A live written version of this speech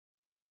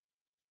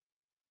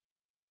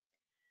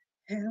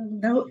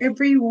Hello,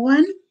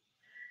 everyone.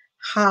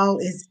 How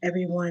is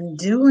everyone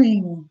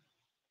doing?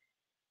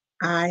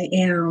 I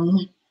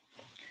am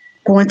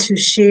going to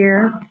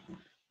share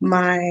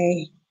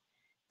my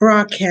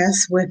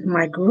broadcast with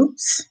my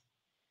groups.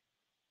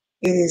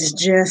 It is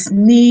just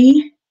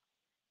me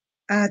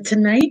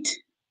tonight.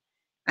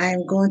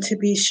 I'm going to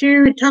be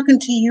talking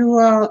to you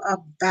all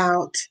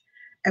about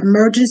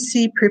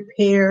emergency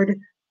prepared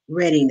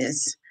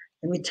readiness.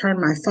 Let me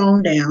turn my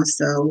phone down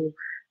so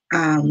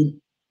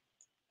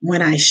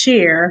when I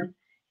share,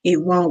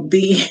 it won't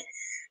be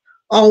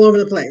all over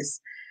the place.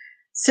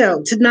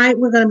 So tonight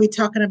we're going to be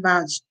talking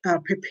about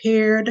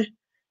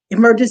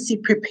emergency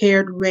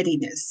prepared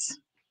readiness.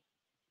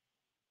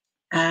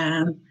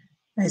 I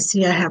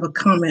see I have a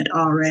comment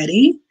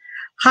already.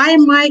 Hi,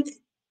 Mike.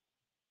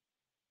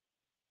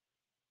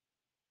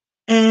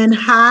 And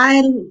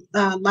hi,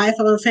 Life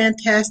of a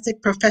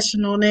Fantastic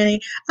Professional Nanny.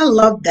 I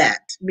love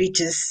that,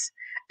 Beaches.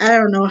 I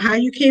don't know how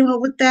you came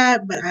up with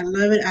that, but I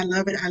love it. I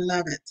love it. I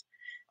love it.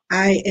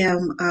 I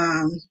am,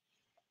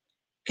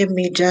 give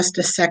me just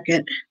a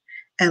second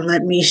and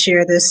let me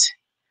share this.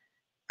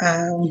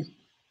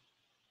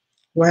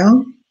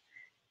 Well,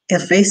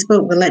 if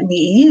Facebook will let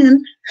me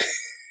in,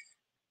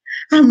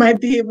 I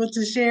might be able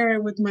to share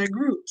it with my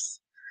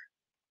groups.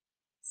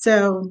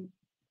 So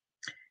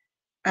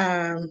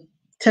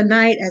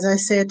tonight, as I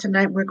said,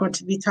 tonight we're going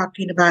to be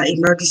talking about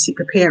emergency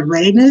prepared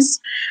readiness.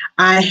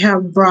 I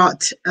have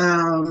brought,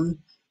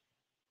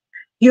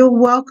 you're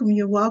welcome,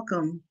 you're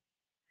welcome.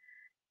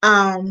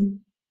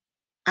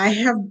 I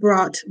have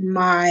brought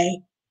my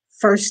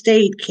first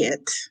aid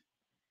kit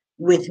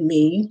with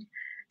me,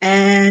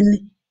 and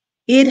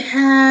it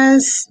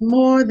has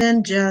more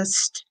than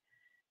just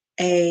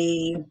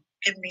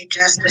give me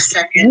just a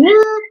second.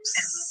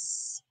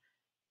 Whoops.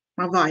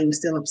 My volume's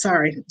still up,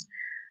 sorry.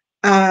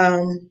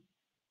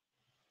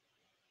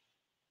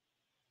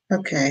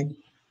 Okay.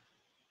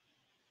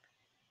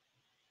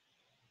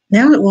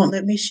 Now it won't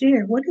let me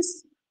share.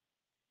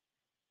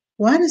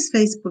 Why does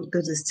Facebook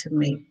do this to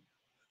me?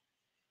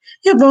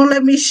 It won't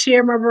let me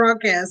share my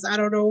broadcast. I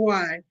don't know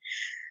why.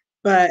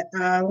 But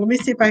let me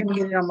see if I can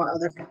get it on my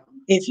other phone.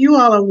 If you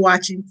all are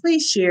watching,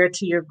 please share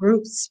to your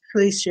groups.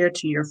 Please share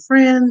to your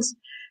friends.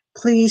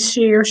 Please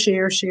share,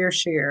 share, share,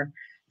 share.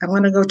 I'm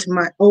going to go to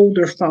my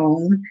older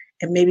phone,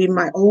 and maybe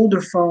my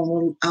older phone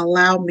will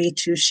allow me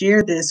to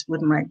share this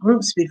with my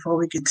groups before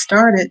we get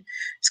started,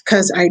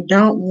 because I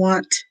don't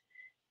want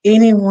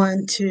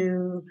anyone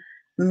to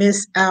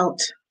miss out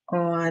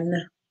on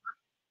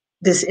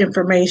this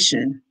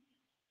information.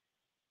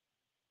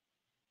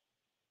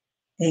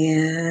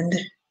 And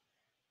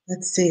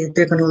let's see if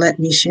they're going to let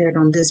me share it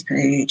on this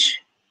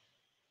page.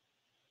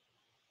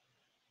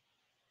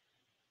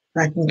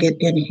 If I can get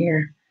in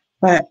here.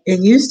 But it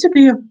used to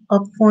be a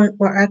point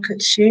where I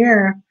could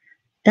share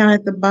down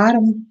at the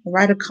bottom,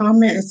 write a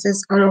comment. It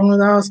says, it only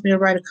allows me to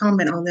write a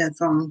comment on that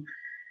phone.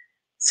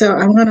 So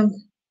I'm going to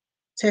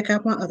take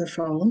out my other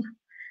phone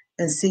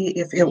and see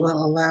if it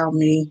will allow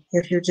me.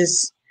 If you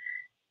just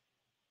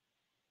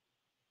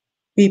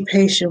be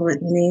patient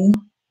with me.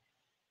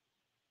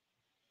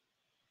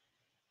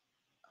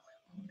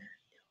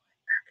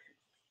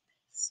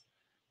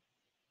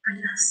 Are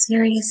you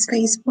serious,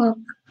 Facebook?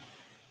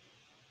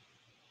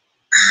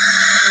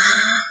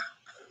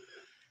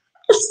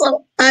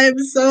 So I'm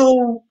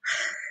so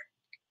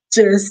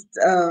just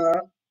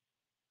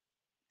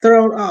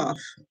thrown off.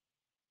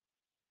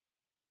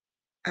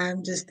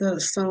 I'm just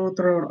so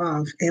thrown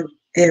off.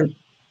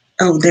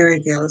 Oh, there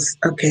it goes.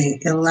 Okay,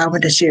 it allowed me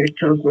to share it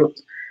to a group.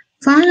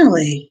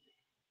 Finally.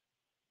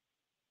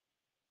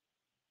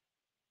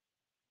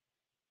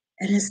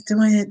 And it's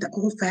doing it the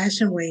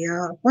old-fashioned way,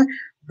 y'all.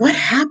 What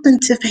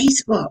happened to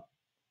Facebook?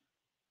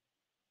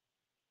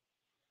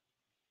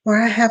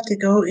 Where I have to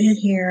go in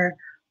here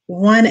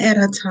one at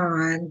a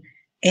time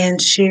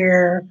and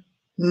share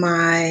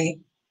my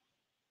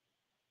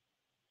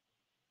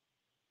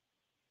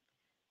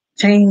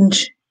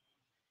change.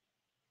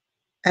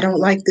 I don't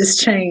like this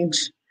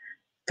change.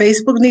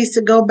 Facebook needs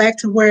to go back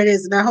to where it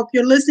is. And I hope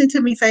you're listening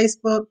to me,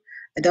 Facebook.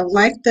 I don't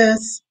like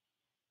this.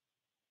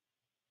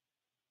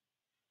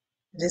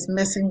 It's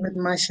messing with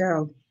my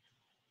show.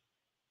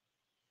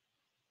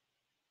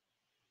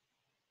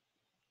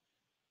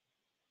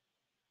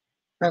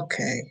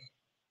 Okay.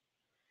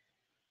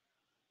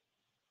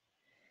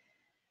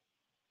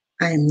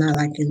 I am not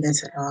liking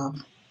this at all.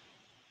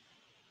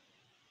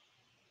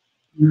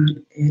 Not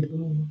at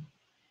all.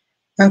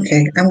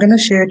 Okay, I'm going to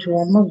share it to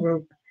one more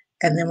group,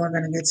 and then we're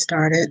going to get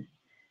started.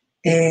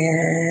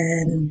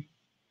 And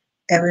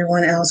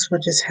everyone else will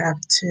just have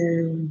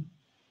to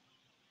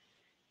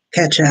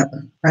catch up,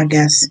 I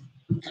guess.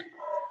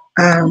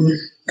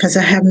 Because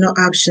I have no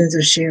options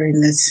of sharing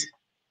this.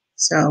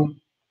 So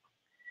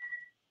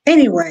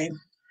anyway,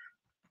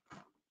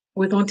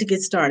 we're going to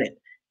get started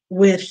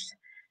with,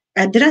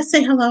 did I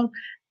say hello?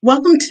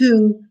 Welcome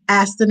to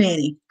Ask the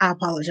Nanny. I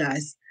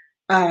apologize.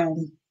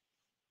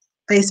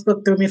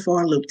 Facebook threw me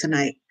for a loop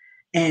tonight,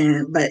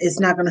 but it's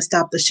not going to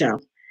stop the show.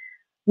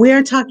 We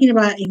are talking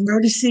about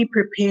emergency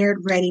prepared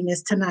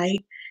readiness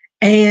tonight,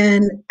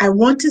 And I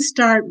want to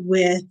start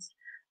with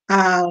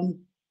um,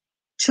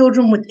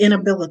 children with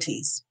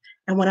inabilities.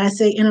 And when I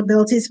say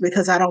inabilities,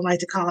 because I don't like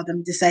to call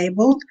them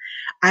disabled,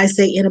 I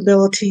say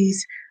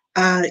inabilities.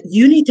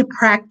 You need to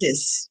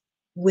practice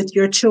with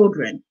your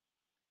children.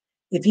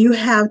 If you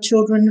have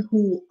children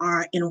who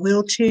are in a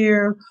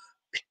wheelchair,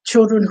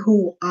 children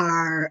who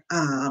are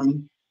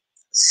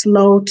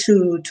slow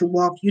to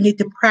walk, you need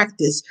to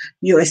practice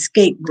your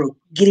escape route,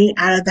 getting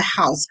out of the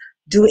house,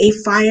 do a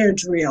fire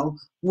drill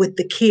with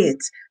the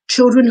kids.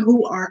 Children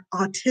who are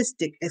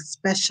autistic,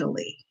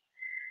 especially,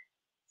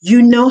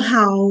 you know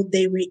how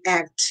they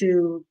react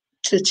to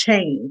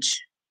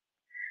change.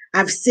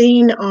 I've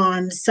seen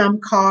on some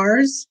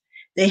cars,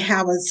 they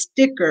have a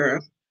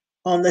sticker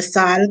on the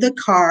side of the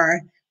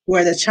car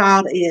where the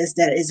child is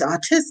that is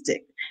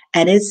autistic.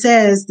 And it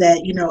says that,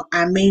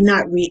 I may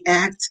not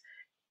react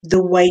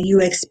the way you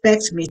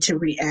expect me to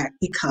react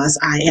because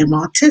I am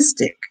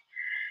autistic.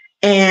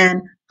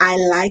 And I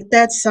like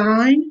that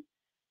sign,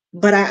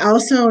 but I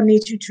also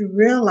need you to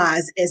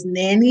realize as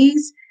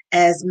nannies,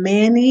 as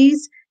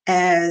mannies,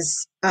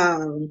 as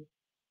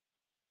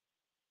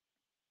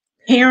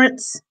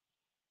parents,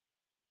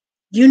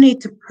 you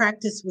need to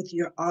practice with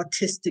your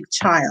autistic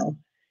child.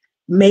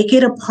 Make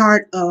it a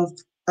part of,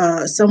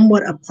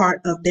 somewhat a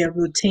part of their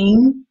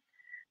routine,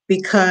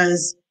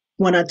 because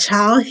when a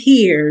child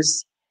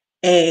hears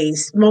a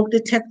smoke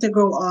detector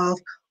go off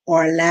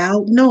or a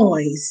loud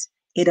noise,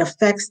 it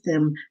affects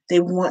them. They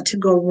want to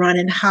go run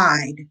and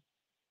hide.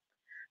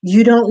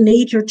 You don't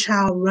need your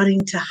child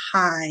running to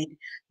hide.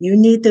 You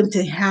need them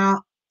to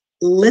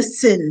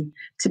listen,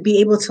 to be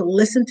able to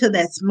listen to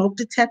that smoke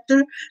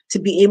detector, to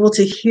be able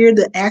to hear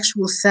the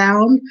actual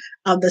sound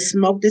of the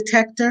smoke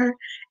detector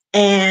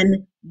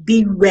and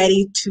be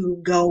ready to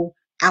go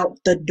out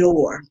the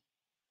door.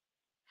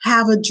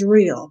 Have a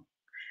drill,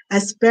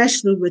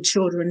 especially with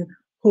children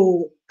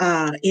who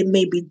it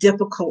may be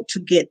difficult to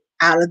get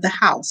out of the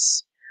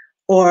house,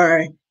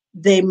 or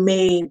they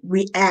may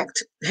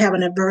have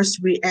an adverse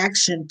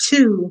reaction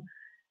to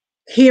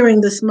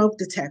hearing the smoke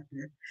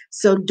detector.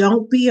 So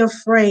don't be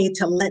afraid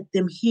to let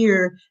them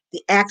hear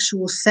the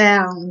actual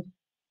sound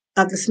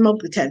of the smoke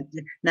detector.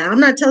 Now, I'm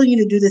not telling you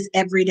to do this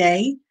every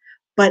day,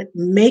 but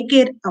make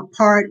it a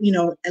part,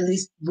 at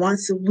least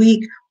once a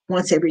week,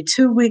 once every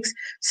 2 weeks,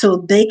 so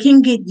they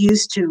can get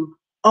used to,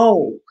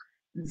 oh,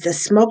 the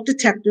smoke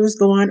detector is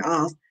going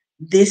off.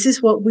 This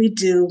is what we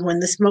do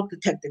when the smoke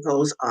detector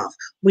goes off.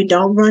 We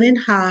don't run and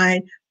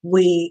hide.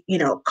 We,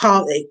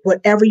 call it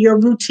whatever your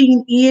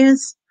routine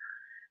is.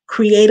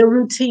 Create a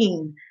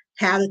routine.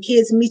 Have the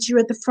kids meet you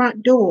at the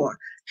front door.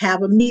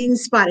 Have a meeting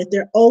spot if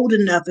they're old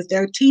enough, if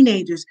they're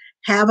teenagers,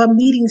 have a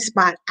meeting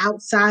spot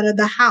outside of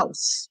the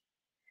house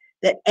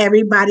that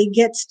everybody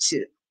gets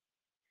to.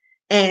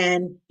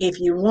 And if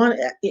you want,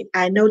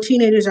 I know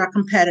teenagers are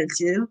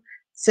competitive,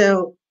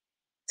 so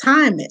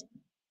time it.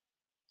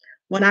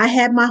 When I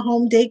had my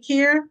home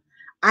daycare,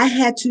 I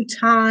had to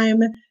time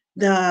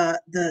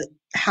the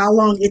how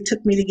long it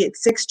took me to get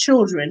 6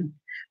 children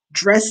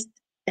dressed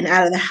and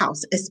out of the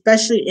house,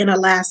 especially in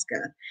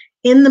Alaska,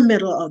 in the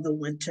middle of the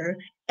winter,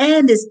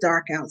 and it's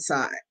dark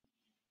outside.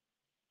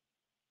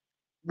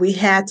 We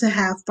had to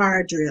have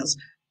fire drills.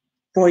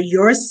 For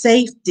your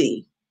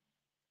safety,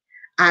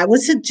 I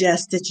would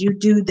suggest that you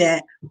do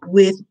that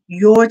with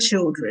your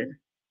children.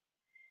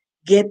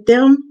 Get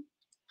them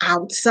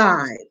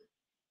outside,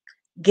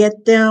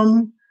 get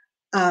them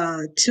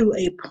to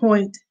a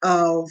point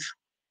of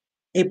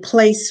a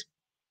place,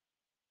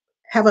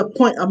 have a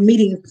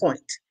meeting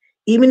point.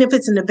 Even if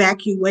it's an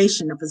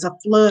evacuation, if it's a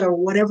flood or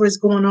whatever is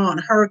going on,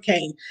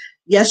 hurricane.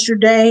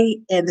 Yesterday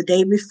and the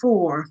day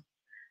before,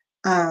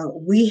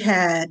 we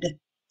had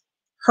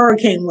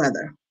hurricane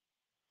weather.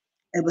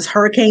 It was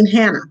Hurricane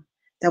Hannah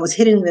that was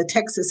hitting the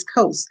Texas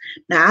coast.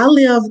 Now I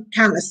live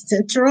kind of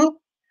central,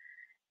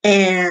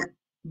 and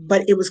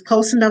but it was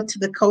close enough to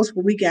the coast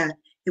where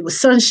it was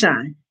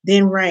sunshine,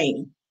 then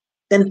rain,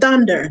 then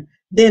thunder,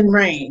 then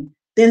rain,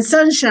 then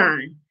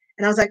sunshine.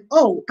 And I was like,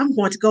 oh, I'm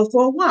going to go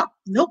for a walk.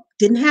 Nope,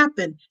 didn't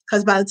happen.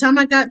 Because by the time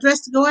I got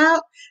dressed to go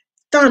out,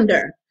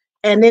 thunder.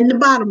 And then the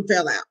bottom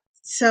fell out.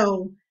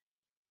 So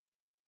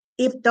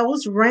if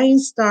those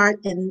rains start,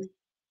 and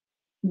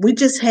we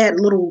just had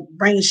little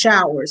rain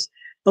showers,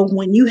 but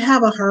when you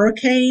have a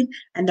hurricane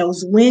and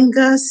those wind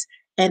gusts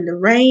and the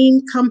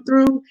rain come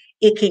through,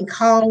 it can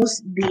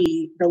cause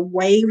the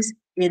waves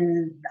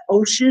in the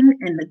ocean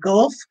and the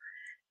Gulf,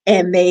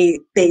 and they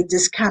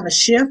just kind of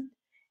shift.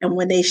 And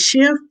when they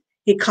shift,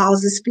 it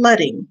causes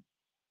flooding.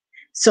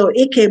 So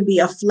it can be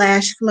a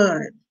flash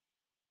flood,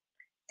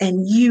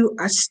 and you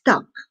are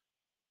stuck.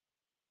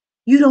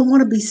 You don't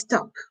want to be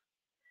stuck.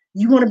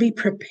 You want to be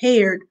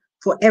prepared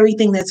for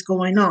everything that's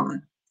going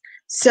on.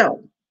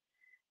 So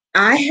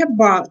I have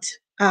bought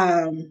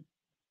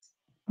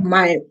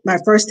my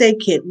first aid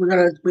kit.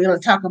 We're gonna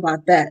talk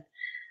about that.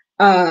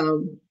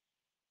 Um,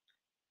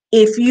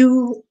 if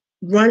you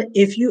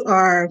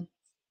are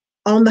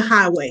on the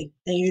highway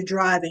and you're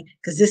driving,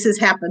 because this has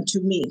happened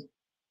to me.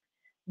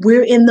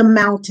 We're in the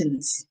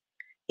mountains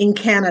in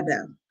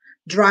Canada.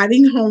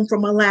 driving home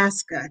from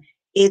Alaska.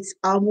 It's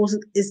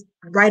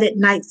right at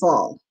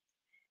nightfall,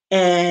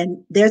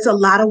 and there's a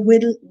lot of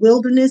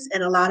wilderness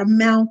and a lot of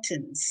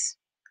mountains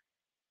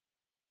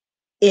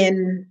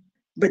in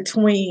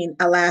between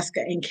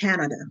Alaska and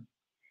Canada.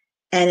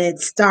 And it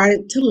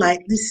started to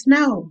lightly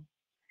snow.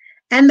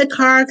 And the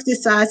car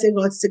decides it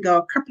wants to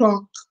go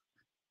kerplunk.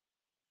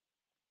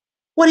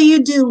 What do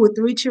you do with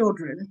three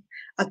children?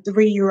 A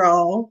 3-year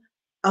old,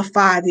 a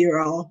 5-year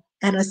old,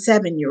 and a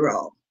 7-year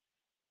old.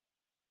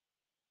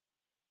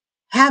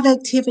 Have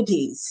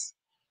activities.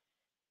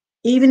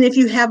 Even if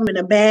you have them in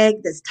a bag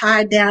that's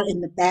tied down in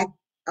the back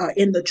or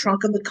in the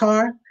trunk of the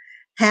car,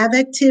 have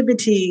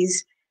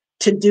activities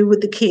to do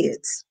with the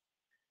kids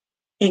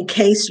in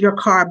case your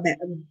car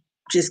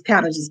just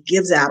kind of just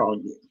gives out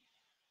on you.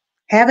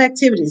 Have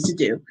activities to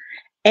do.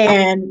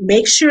 And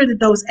make sure that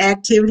those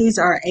activities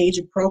are age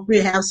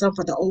appropriate. Have some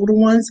for the older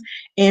ones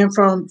and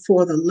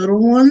for the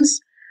little ones.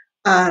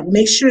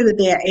 Make sure that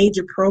they are age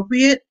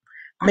appropriate.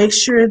 Make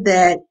sure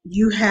that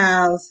you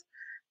have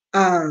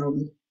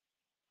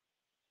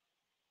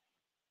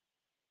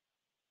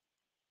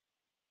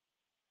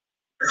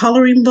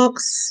coloring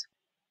books,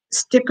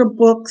 sticker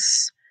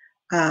books,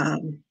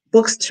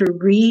 books to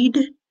read.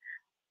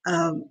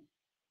 Um,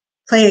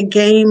 Play a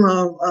game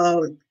of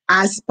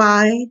I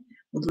Spy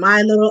with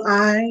My Little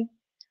Eye.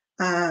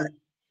 Uh,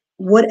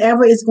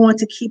 Whatever is going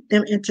to keep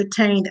them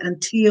entertained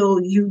until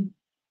you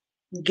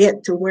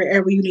get to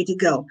wherever you need to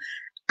go.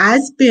 I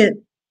spent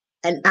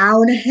an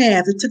hour and a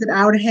half. It took an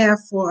hour and a half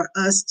for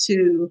us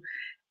to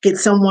get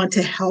someone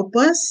to help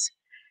us.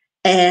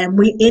 And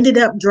we ended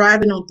up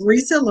driving on 3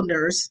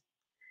 cylinders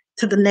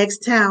to the next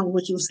town,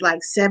 which was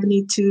like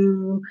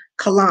 72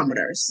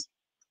 kilometers.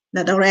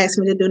 Now, don't ask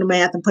me to do the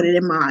math and put it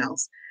in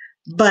miles.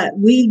 But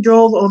we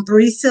drove on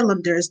 3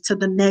 cylinders to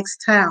the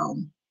next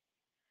town.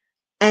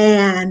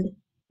 And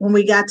when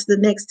we got to the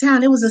next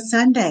town, it was a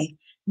Sunday.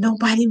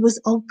 Nobody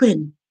was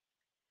open.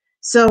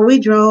 So we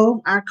drove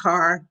our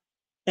car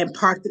and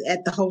parked it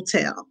at the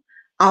hotel.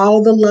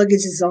 All the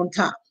luggage is on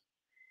top.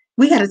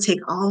 We got to take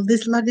all of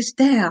this luggage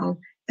down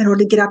in order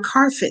to get our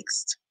car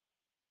fixed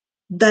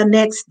the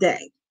next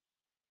day.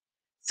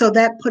 So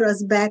that put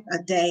us back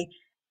a day.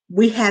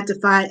 We had to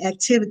find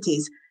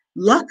activities.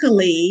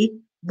 Luckily,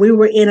 we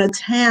were in a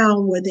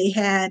town where they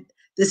had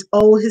this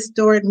old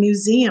historic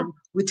museum.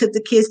 We took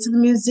the kids to the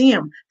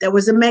museum. There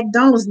was a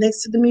McDonald's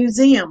next to the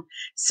museum.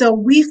 So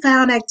we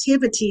found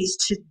activities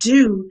to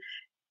do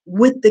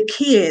with the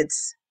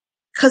kids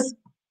because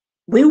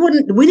we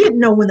didn't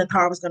know when the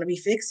car was going to be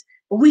fixed,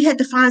 but we had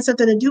to find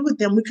something to do with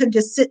them. We couldn't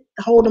just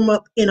hold them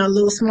up in a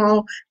little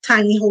small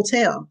tiny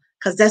hotel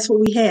because that's what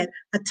we had,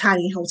 a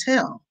tiny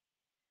hotel.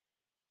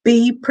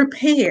 Be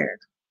prepared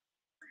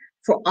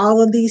for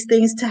all of these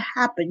things to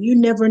happen. You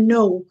never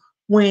know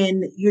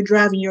when you're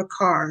driving your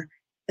car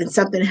and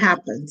something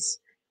happens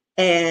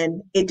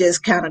and it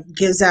just kind of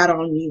gives out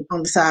on you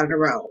on the side of the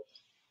road.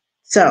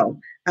 So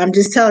I'm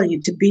just telling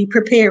you to be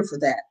prepared for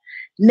that.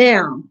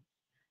 Now,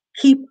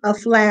 keep a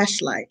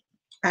flashlight.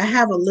 I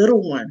have a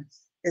little one.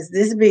 It's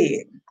this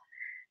big.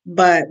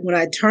 But when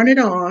I turn it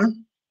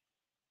on,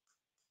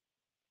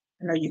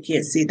 I know you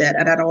can't see that,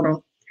 and I don't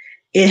know.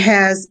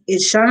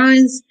 It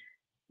shines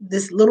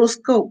this little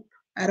scope.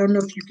 I don't know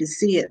if you can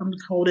see it. I'm going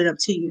to hold it up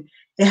to you.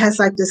 It has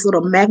like this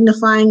little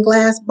magnifying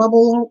glass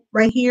bubble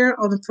right here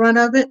on the front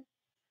of it.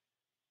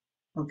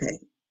 Okay.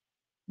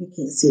 You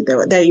can't see it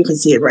there. There you can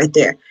see it right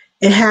there.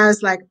 It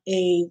has like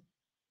a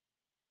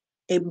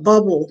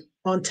bubble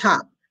on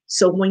top.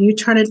 So when you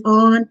turn it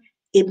on,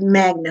 it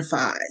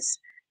magnifies.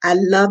 I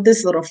love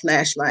this little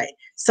flashlight.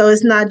 So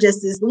it's not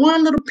just this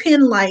one little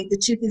pin light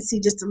that you can see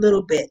just a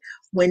little bit.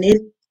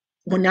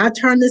 When I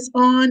turn this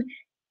on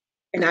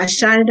and I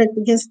shine it up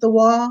against the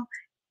wall,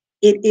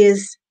 it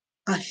is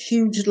a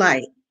huge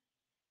light.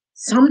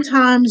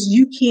 Sometimes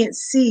you can't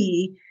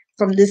see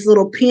from this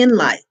little pin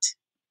light.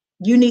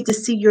 You need to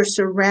see your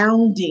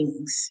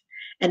surroundings.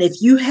 And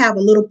if you have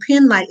a little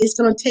pin light, it's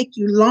going to take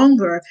you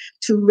longer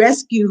to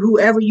rescue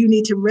whoever you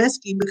need to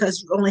rescue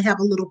because you only have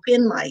a little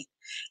pin light.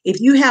 If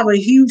you have a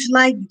huge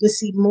light, you can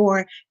see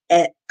more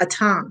at a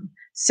time.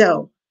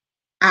 So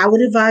I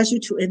would advise you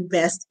to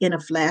invest in a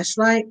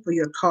flashlight for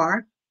your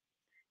car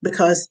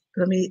because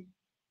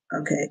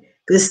okay,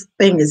 this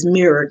thing is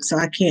mirrored, so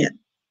I can't.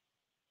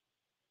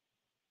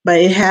 But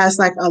it has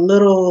like a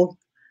little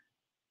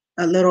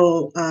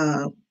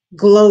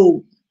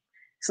globe.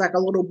 It's like a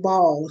little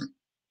ball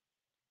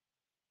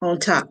on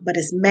top, but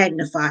it's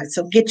magnified.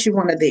 So get you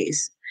one of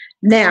these.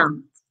 Now,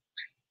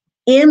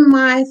 in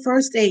my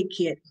first aid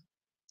kit,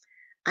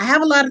 I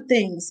have a lot of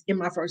things in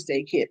my first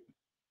aid kit,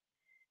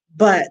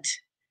 but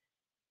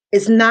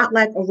it's not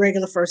like a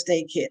regular first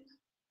aid kit.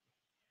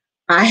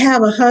 I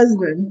have a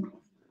husband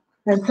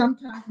and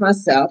sometimes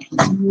myself,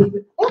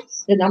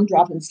 oops, and I'm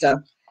dropping stuff.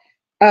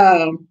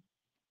 Um,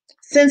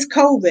 since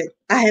COVID,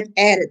 I have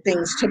added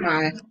things to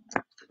my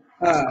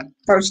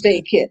first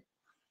aid kit.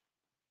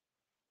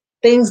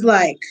 Things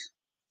like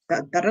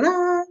da, da, da,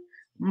 da,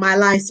 my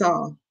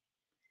Lysol.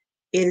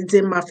 It is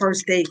in my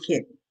first aid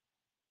kit.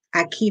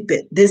 I keep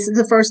it. This is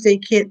the first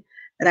aid kit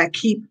that I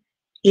keep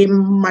in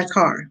my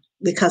car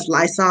because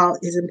Lysol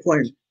is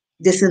important.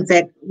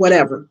 Disinfect,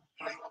 whatever.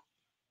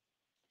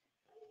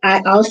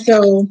 I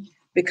also,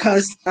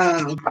 because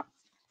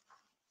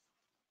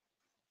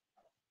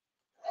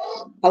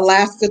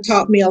Alaska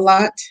taught me a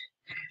lot,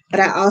 but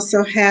I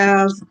also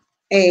have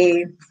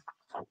a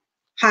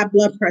high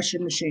blood pressure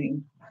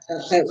machine.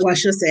 Well, I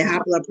should say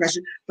high blood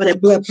pressure, but a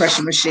blood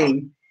pressure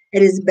machine.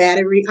 It is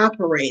battery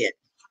operated.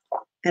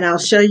 And I'll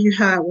show you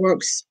how it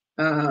works.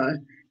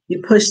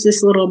 You push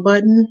this little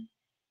button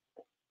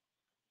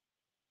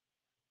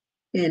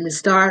and it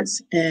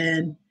starts,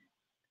 and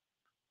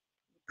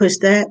push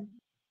that.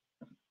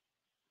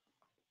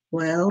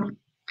 Well,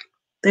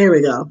 there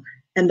we go.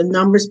 And the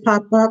numbers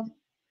pop up,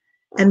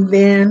 and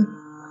then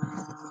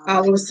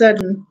all of a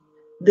sudden,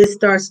 this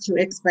starts to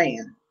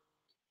expand.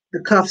 The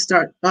cuff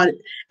start on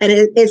it, and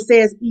it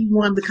says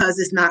E1 because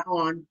it's not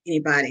on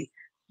anybody.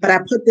 But I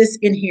put this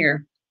in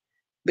here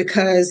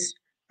because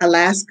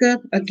Alaska,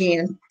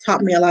 again,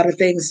 taught me a lot of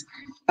things,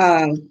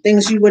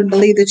 things you wouldn't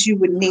believe that you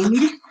would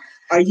need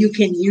or you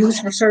can use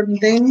for certain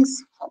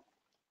things.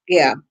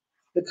 Yeah,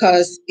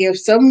 because if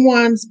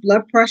someone's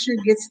blood pressure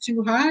gets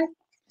too high,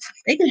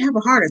 they can have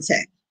a heart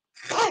attack.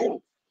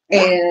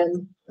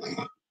 And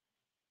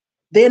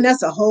then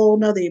that's a whole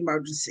nother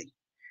emergency.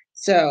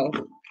 So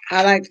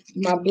I like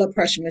my blood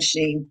pressure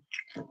machine.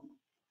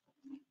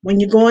 When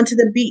you go into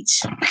the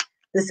beach,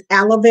 this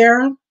aloe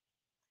vera,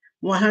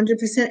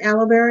 100%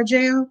 aloe vera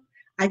gel,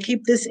 I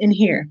keep this in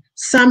here.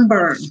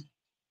 Sunburn.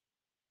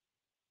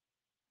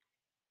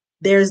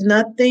 There's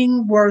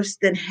nothing worse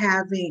than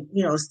having,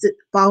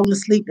 falling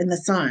asleep in the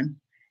sun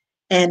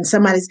and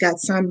somebody's got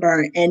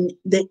sunburn and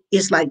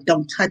it's like,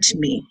 don't touch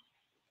me.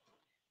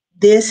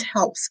 This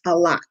helps a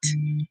lot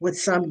with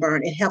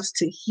sunburn. It helps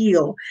to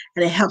heal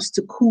and it helps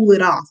to cool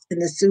it off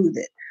and to soothe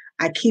it.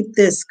 I keep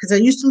this because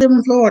I used to live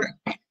in Florida.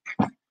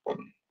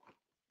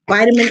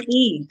 Vitamin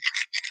E.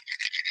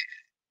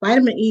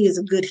 Vitamin E is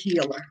a good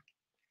healer.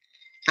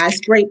 I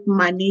scraped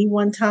my knee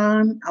one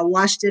time, I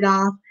washed it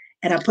off,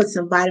 and I put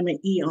some vitamin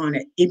E on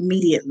it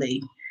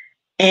immediately.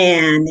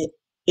 And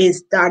it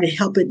started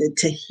helping it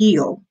to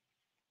heal.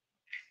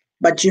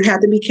 But you have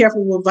to be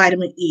careful with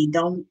vitamin E.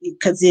 Don't,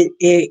 because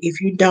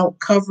if you don't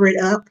cover it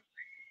up,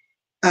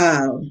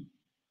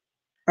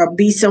 or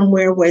be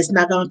somewhere where it's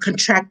not going to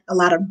contract a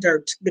lot of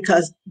dirt,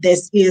 because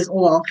this is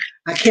oil.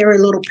 I carry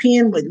a little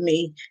pen with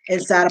me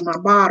inside of my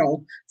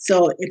bottle.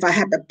 So if I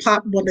have to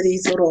pop one of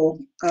these little,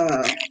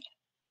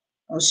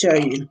 I'll show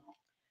you.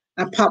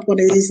 I pop one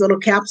of these little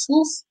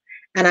capsules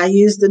and I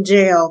use the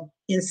gel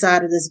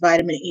inside of this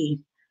vitamin E.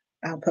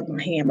 I'll put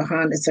my hand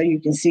behind it so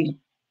you can see.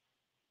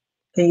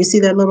 Can you see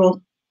that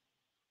little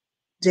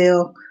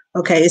gel?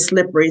 Okay, it's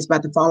slippery. It's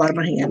about to fall out of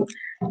my hand.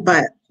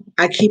 But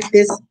I keep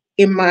this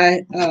in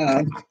my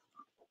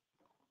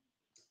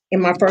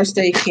first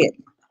aid kit.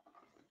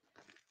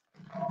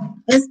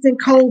 Instant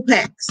cold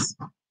packs.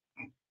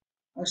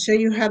 I'll show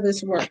you how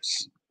this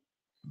works.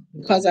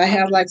 Because I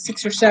have like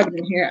 6 or 7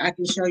 in here, I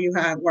can show you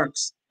how it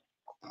works.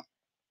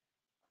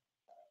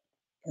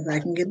 If I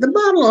can get the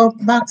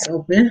box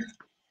open.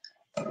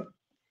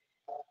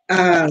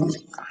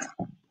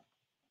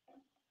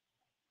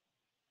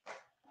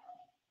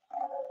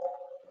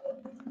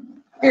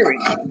 Here we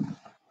go.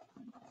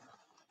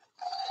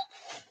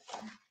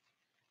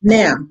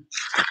 Now,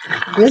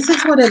 this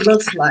is what it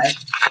looks like.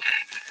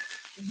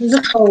 This is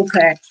a cold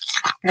pack,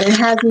 and it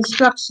has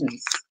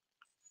instructions.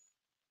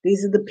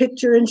 These are the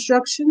picture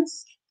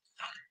instructions,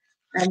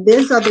 and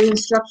these are the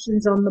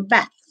instructions on the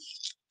back.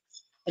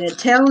 And it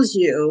tells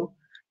you,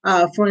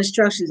 for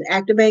instructions,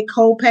 activate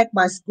cold pack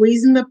by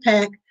squeezing the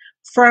pack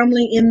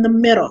firmly in the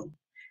middle.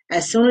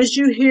 As soon as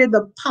you hear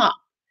the pop,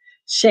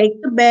 shake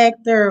the bag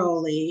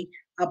thoroughly,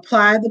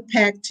 apply the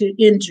pack to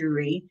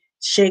injury,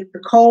 shake the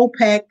cold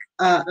pack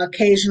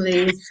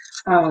occasionally,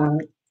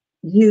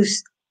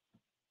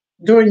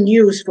 during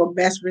use for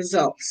best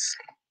results.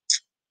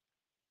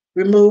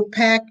 Remove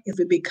pack if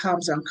it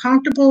becomes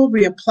uncomfortable.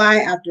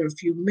 Reapply after a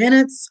few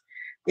minutes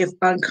if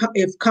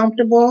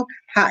comfortable.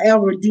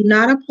 However, do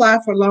not apply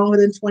for longer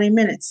than 20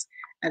 minutes.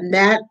 And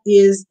that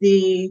is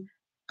the,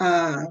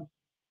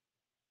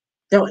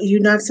 you're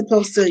not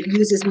supposed to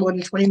use this more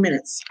than 20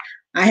 minutes.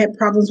 I had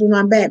problems with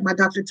my back. My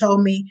doctor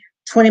told me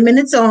 20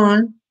 minutes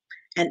on,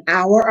 an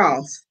hour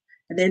off,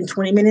 and then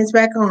 20 minutes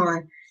back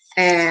on.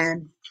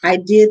 And I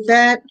did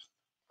that.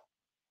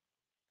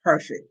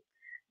 Perfect.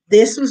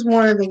 This was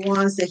one of the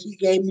ones that he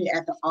gave me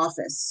at the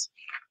office,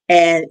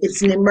 and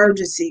it's an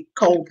emergency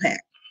cold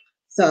pack.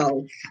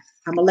 So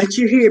I'm gonna let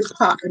you hear it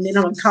pop, and then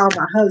I'm gonna call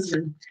my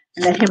husband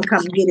and let him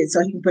come get it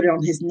so he can put it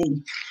on his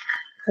knee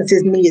because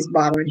his knee is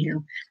bothering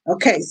him.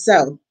 Okay,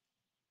 so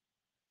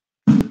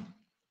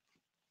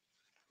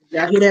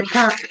y'all hear that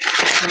pop?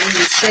 And then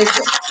you shake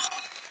it.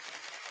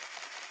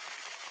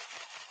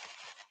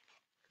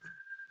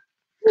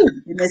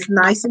 And it's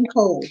nice and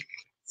cold.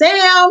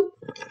 Sam,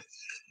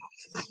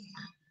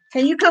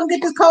 can you come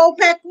get this cold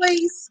pack,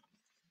 please?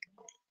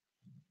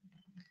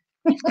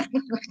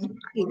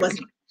 He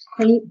wasn't.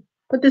 Can you?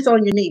 Put this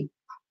on your knee.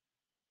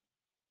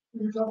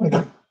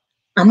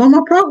 I'm on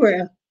my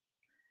program.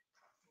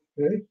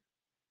 Okay.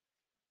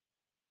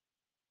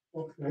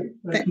 Okay.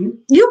 Thank you.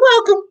 You're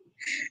welcome.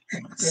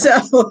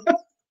 So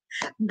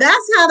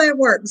that's how that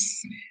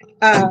works.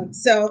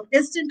 So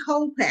instant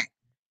cold pack.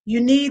 You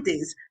need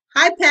these.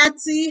 Hi,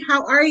 Patsy.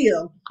 How are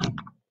you?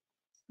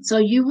 So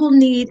you will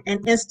need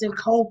an instant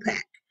cold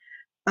pack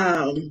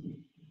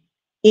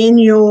in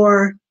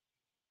your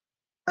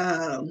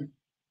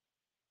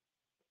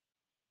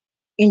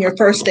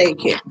first aid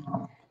kit.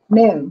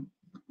 Now,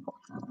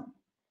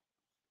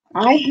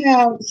 I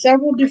have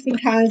several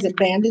different kinds of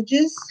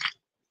bandages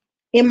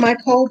in my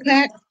cold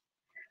pack.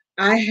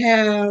 I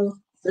have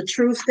the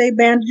True Stay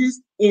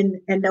bandages and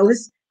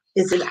notice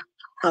it's in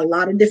a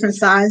lot of different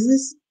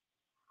sizes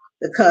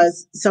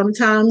because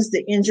sometimes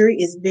the injury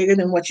is bigger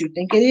than what you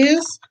think it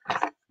is.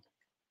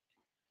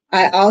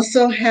 I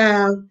also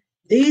have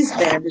these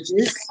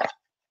bandages,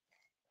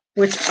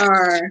 which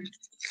are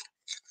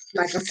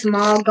like a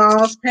small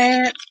gauze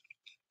pad.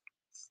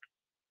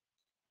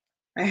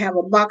 I have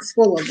a box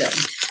full of them.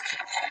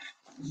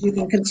 You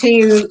can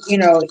continue,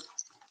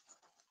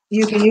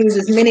 you can use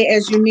as many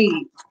as you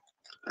need.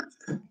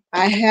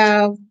 I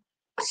have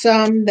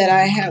some that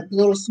I have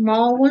little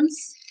small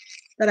ones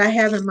that I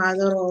have in my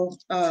little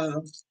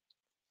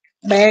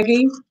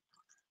baggie.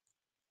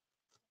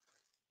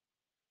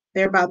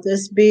 They're about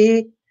this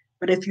big,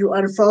 but if you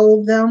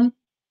unfold them,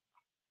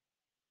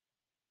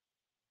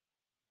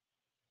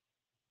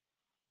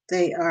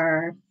 they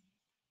are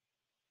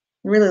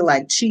really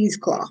like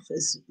cheesecloth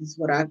is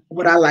what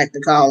I like to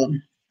call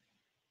them.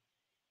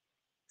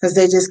 Because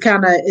they just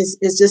kind of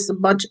it's just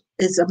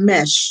it's a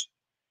mesh.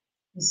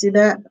 You see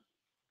that?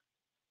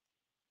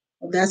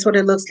 That's what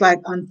it looks like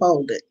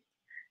unfolded.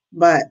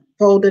 But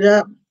folded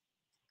up,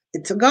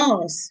 it's a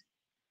gauze.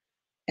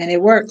 And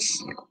it works.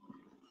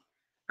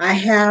 I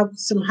have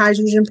some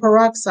hydrogen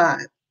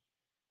peroxide.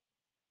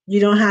 You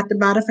don't have to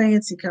buy the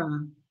fancy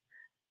kind,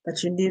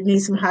 but you need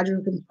some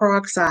hydrogen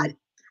peroxide.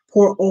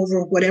 Pour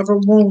over whatever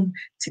wound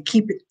to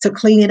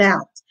clean it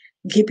out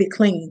and keep it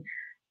clean.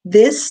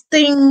 This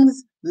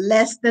stings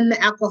less than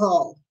the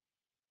alcohol.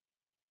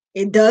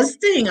 It does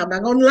sting. I'm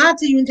not going to lie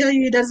to you and tell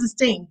you it doesn't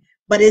sting,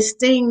 but it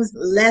stings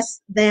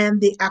less than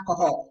the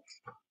alcohol.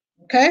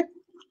 Okay?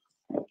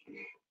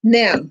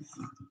 Now,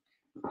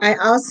 I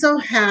also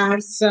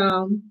have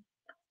some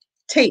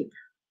tape.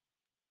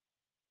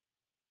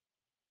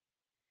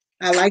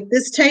 I like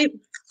this tape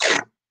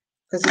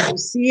because if you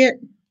see it,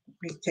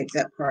 let me take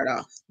that part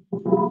off.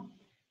 I'm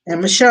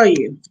going to show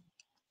you.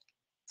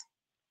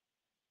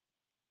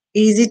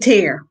 Easy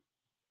tear.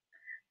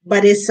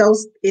 But it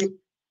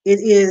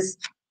is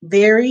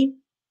very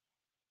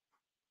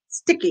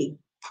sticky.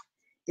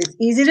 It's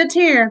easy to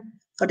tear,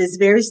 but it's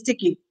very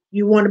sticky.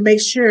 You want to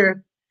make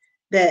sure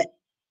that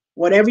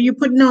whatever you're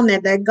putting on there,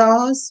 that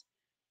gauze,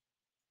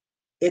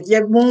 if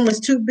your wound was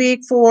too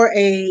big for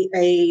a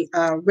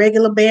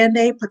regular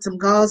Band-Aid, put some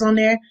gauze on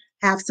there,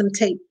 have some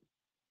tape.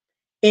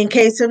 In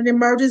case of an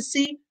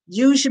emergency,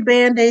 use your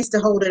Band-Aids to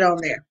hold it on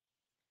there.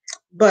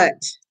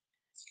 But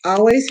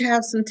always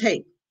have some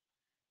tape.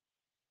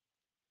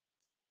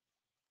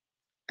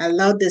 I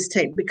love this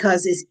tape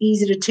because it's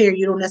easy to tear.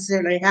 You don't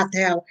necessarily have to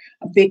have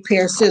a big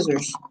pair of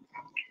scissors.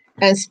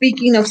 And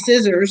speaking of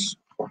scissors,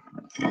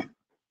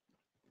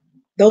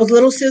 those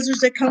little scissors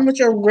that come with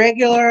your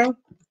regular,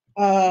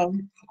 what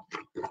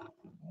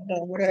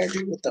did I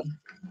do with them?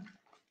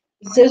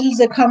 Scissors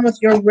that come with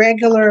your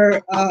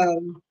regular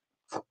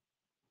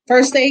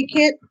first aid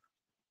kit,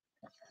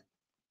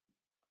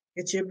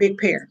 it's your big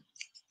pair.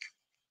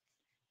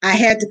 I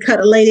had to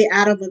cut a lady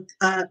out of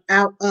a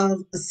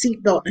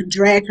seatbelt and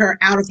drag her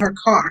out of her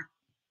car.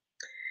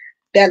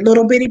 That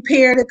little bitty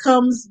pair that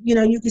comes, you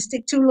can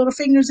stick 2 little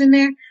fingers in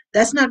there.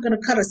 That's not going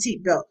to cut a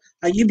seatbelt.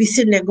 You be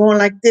sitting there going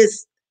like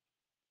this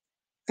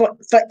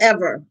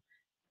forever,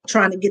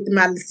 trying to get them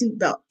out of the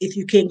seatbelt if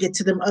you can't get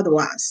to them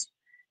otherwise.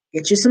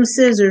 Get you some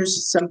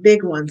scissors, some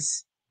big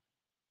ones.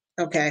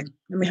 Okay,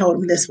 let me hold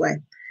them this way.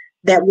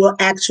 That will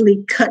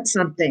actually cut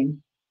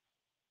something.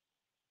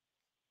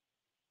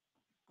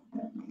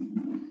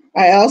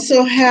 I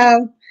also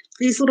have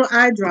these little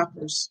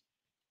eyedroppers.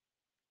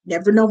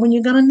 Never know when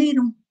you're going to need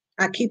them.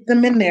 I keep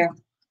them in there.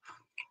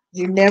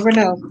 You never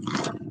know.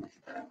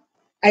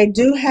 I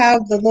do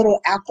have the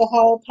little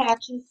alcohol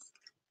patches.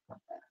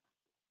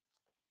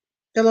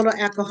 The little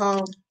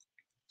alcohol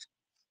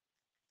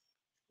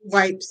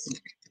wipes.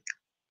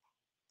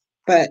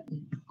 But,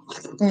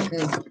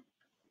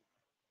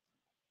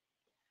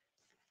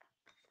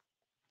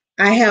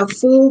 I have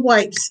full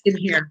wipes in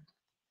here.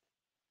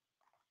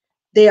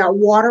 They are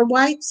water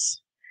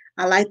wipes.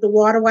 I like the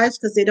water wipes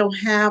because they don't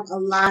have a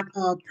lot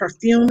of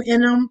perfume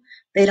in them.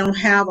 They don't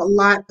have a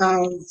lot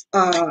of,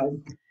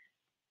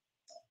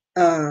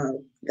 I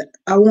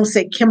won't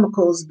say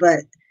chemicals, but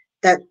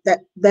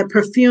that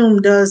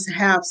perfume does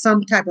have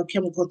some type of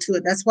chemical to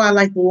it. That's why I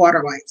like the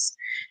water wipes.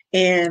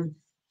 And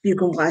you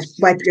can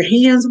wipe your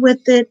hands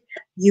with it.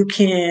 You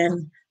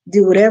can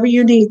do whatever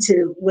you need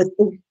to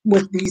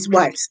with these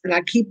wipes. And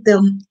I keep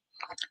them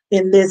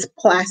in this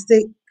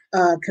plastic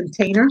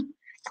container,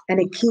 and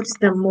it keeps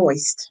them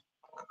moist.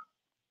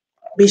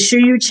 Be sure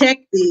you check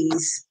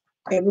these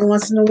every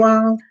once in a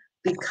while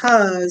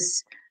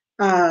because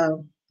uh,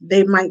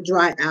 they might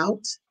dry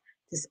out.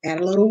 Just add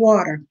a little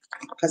water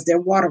because they're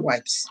water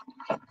wipes.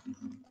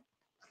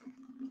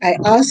 I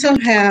also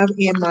have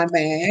in my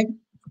bag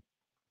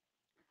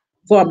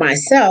for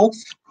myself,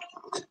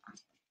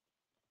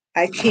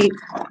 I keep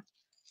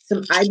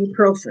some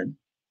ibuprofen.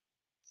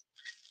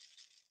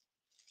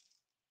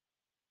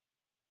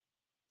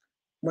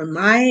 When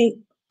my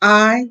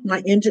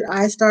injured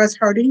eye starts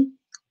hurting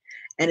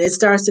and it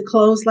starts to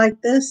close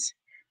like this,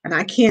 and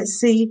I can't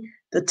see,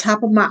 the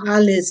top of my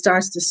eyelid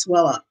starts to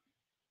swell up.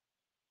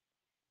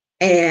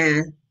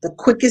 And the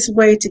quickest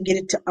way to get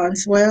it to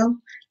unswell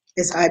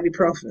is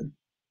ibuprofen.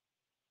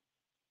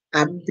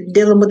 I've been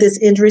dealing with this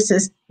injury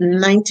since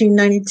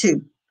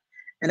 1992,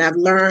 and I've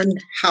learned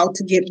how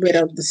to get rid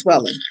of the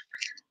swelling.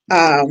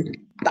 Um,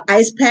 the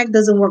ice pack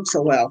doesn't work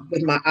so well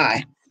with my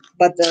eye,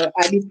 but the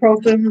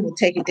ibuprofen will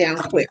take it down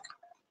quick.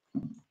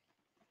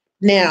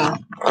 Now,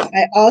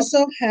 I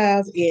also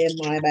have in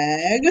my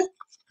bag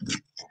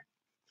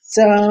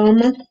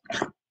some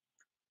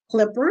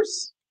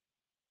clippers.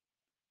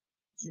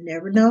 You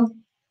never know.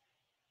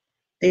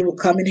 They will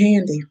come in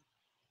handy.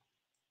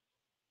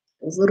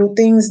 Those little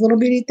things, little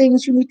bitty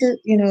things you need to,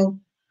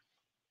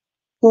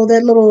 pull uh,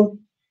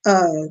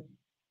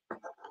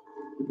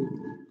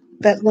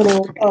 that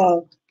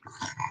little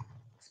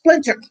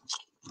splinter.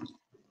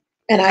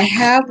 And I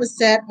have a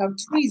set of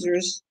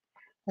tweezers.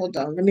 Hold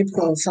on, let me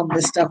pull some of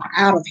this stuff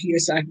out of here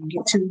so I can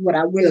get to what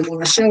I really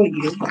want to show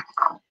you.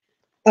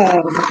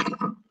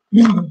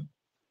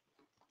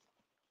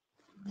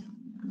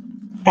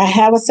 I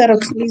have a set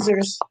of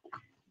tweezers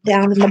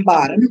down in the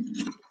bottom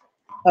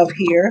of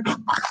here.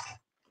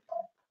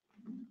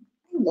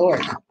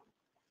 Lord,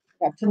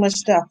 got too much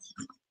stuff.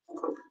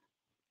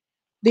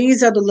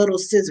 These are the little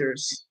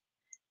scissors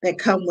that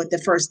come with the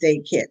first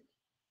aid kit.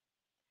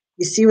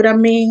 You see what I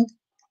mean?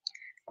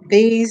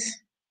 These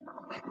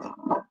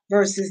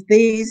versus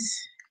these.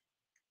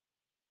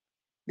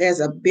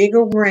 There's a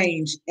bigger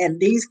range, and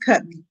these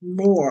cut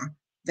more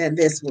than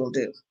this will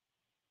do.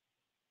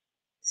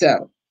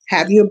 So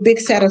have you a big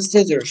set of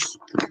scissors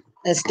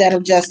instead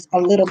of just a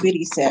little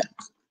bitty set.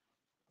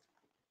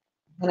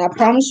 And I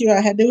promise you,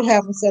 I do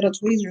have a set of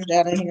tweezers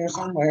down in here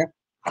somewhere.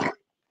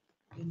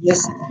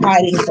 Just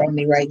hiding from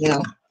me right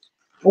now.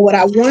 But what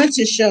I wanted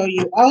to show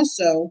you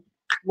also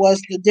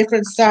was the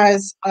different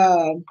size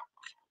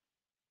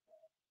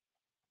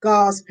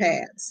gauze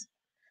pads.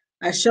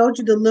 I showed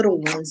you the little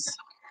ones,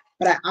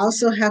 but I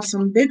also have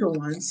some bigger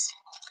ones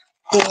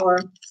for,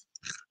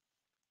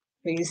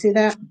 can you see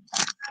that?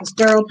 The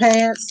sterile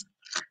pads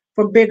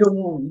for bigger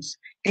wounds.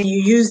 And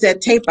you use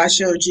that tape I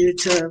showed you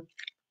to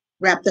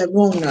wrap that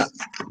wound up.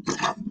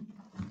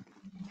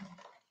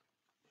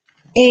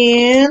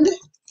 And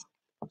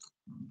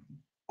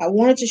I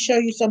wanted to show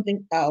you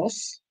something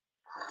else.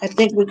 I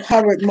think we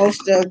covered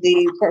most of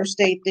the first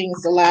aid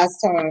things the last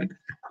time,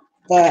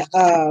 but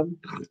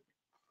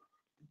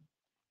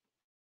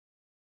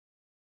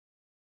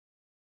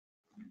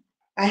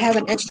I have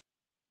an extra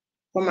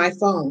for my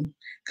phone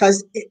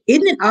because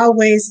isn't it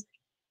always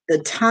the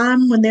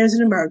time when there's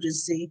an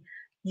emergency,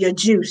 your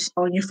juice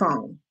on your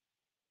phone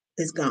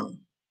is gone.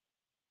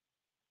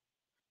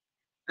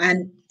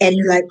 And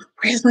you're like,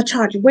 where's my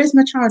charger? Where's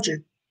my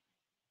charger?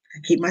 I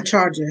keep my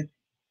charger.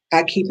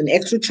 I keep an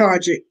extra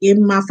charger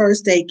in my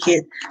first aid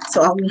kit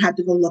so I won't have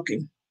to go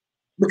looking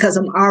because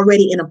I'm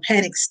already in a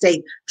panic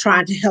state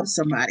trying to help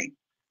somebody.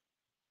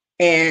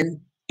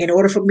 And in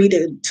order for me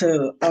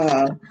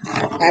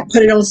I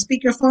put it on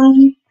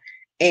speakerphone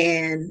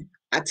and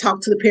I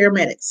talk to the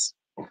paramedics,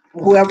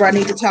 whoever I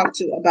need to talk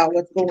to about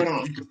what's going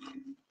on.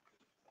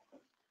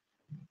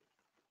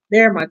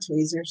 There are my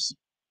tweezers.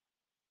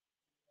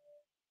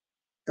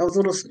 Those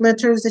little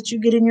splinters that you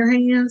get in your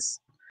hands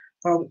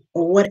or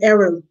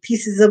whatever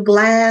pieces of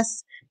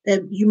glass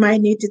that you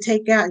might need to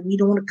take out and you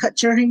don't want to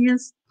cut your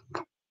hands.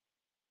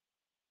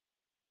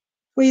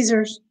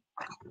 Tweezers.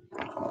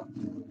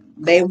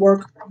 They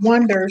work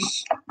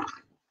wonders.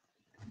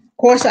 Of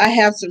course, I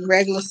have some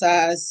regular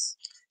size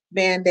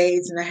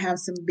Band-Aids and I have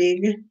some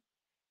big,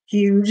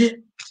 huge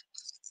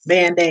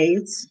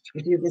Band-Aids,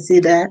 if you can see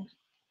that.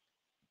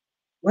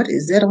 What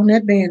is that on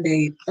that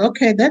Band-Aid?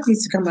 Okay, that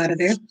needs to come out of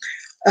there.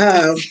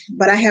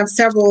 But I have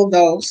several of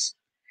those.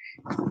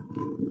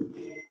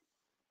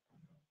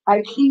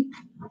 I keep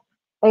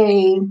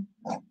a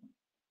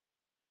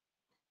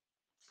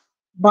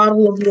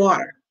bottle of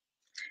water.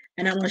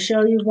 And I'm going to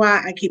show you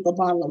why I keep a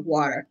bottle of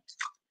water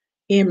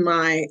in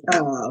my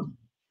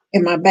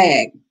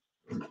bag.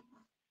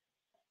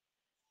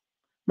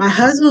 My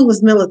husband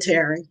was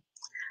military,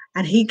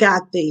 and he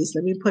got these.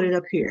 Let me put it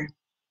up here.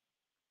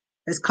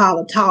 It's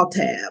called a tall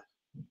tab.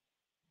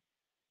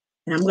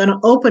 And I'm going to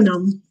open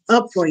them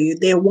up for you.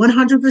 They're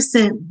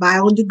 100%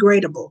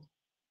 biodegradable.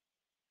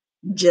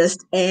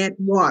 Just add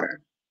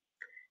water.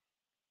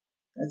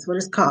 That's what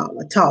it's called,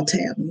 a tall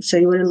tab. Let me show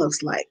you what it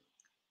looks like.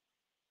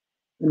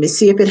 Let me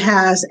see if it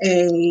has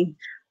a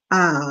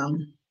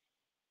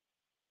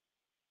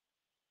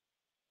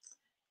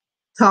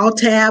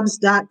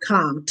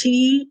talltabs.com.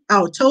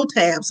 Toe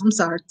tabs. I'm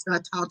sorry, it's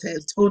not tall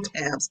tabs, toe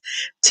tabs.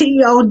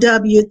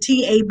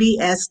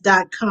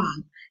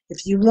 TOWTABS.com.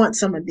 If you want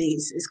some of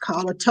these, it's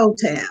called a toe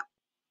tab.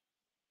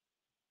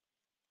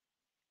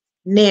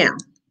 Now,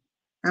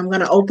 I'm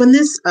going to open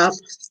this up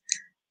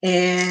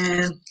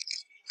and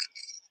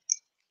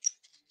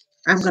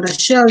I'm going to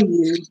show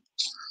you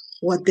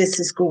what this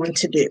is going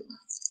to do.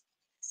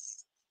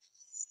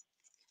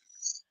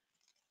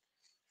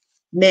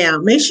 Now,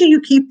 make sure you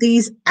keep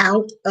these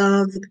out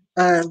of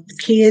the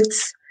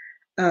kids'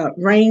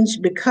 range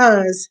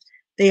because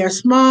they are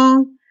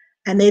small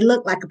and they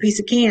look like a piece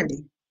of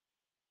candy.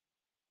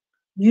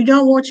 You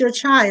don't want your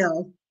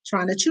child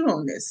trying to chew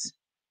on this.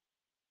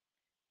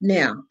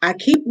 Now, I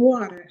keep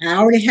water. I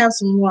already have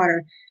some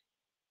water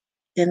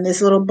in this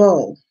little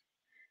bowl.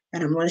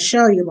 And I'm going to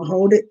show you. I'm going to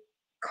hold it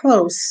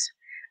close.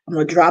 I'm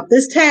going to drop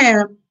this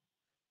tab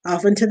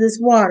off into this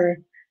water.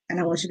 And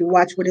I want you to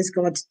watch what it's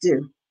going to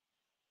do.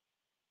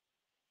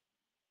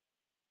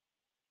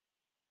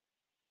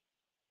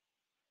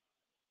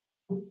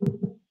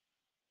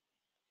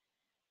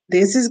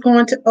 This is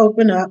going to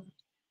open up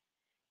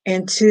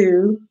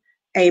into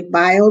a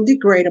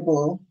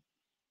biodegradable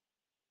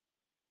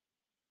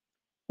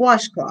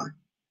washcloth.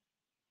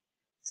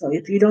 So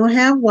if you don't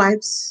have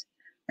wipes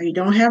or you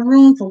don't have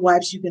room for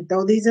wipes, you can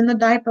throw these in the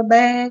diaper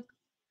bag.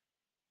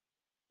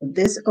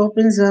 This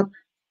opens up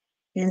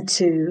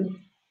into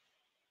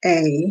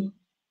a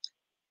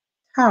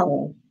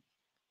towel.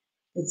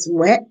 It's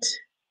wet.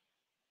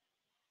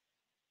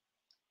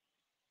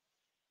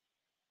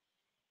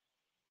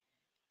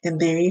 And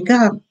there you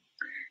go.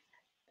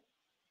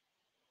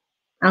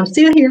 I'm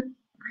still here.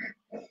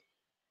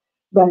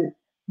 But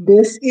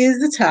this is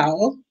the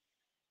towel.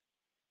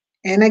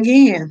 And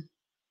again,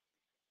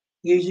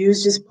 you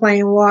use just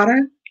plain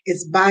water.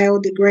 It's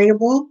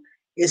biodegradable.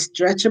 It's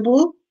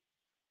stretchable.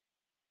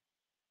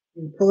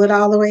 You pull it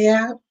all the way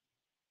out.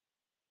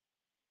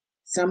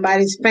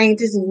 Somebody's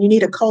fainted and you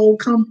need a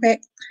cold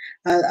compact,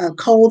 a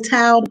cold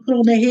towel to put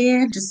on their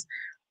head. Just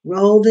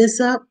roll this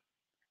up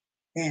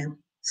and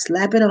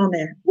slap it on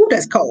there. Ooh,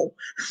 that's cold.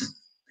 It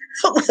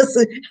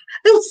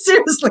was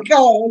seriously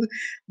cold.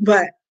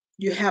 But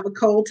you have a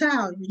cold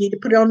towel. You need to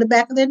put it on the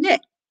back of their neck.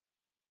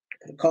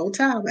 A cold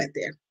towel right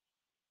there.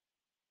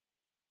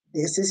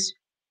 This is,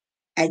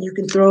 and you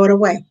can throw it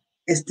away.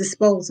 It's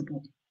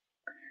disposable.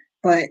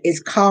 But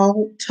it's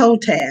called toe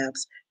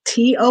tabs.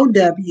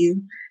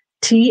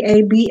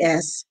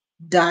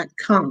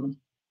 TOWTABS.com.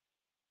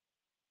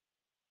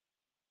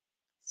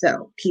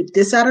 So keep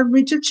this out of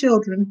reach of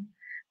children,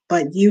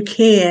 but you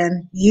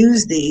can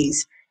use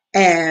these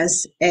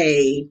as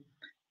a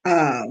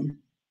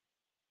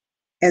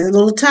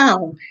little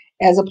towel,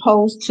 as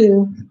opposed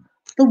to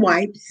the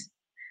wipes.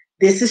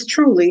 This is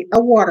truly a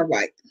water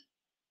wipe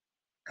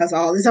because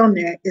all is on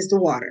there is the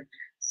water.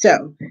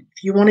 So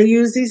if you want to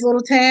use these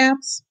little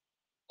tabs,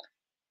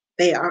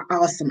 they are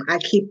awesome. I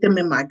keep them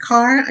in my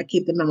car. I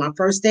keep them in my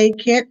first aid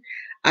kit.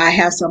 I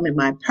have some in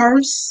my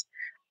purse.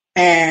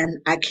 And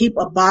I keep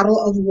a bottle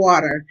of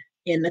water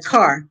in the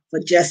car for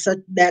just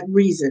that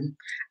reason.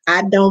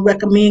 I don't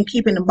recommend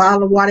keeping a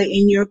bottle of water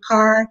in your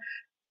car,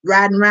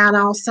 riding around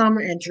all summer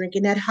and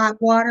drinking that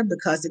hot water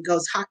because it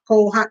goes hot,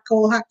 cold, hot,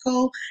 cold, hot,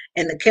 cold.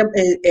 And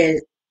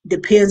it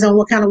depends on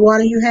what kind of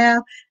water you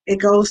have. It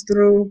goes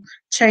through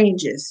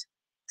changes.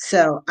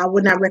 So I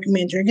would not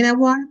recommend drinking that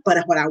water.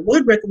 But what I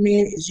would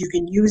recommend is you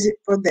can use it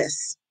for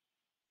this,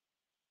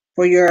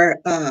 for your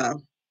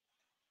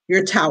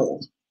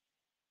towel.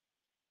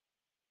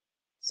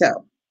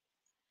 So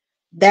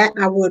that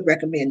I would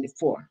recommend it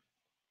for.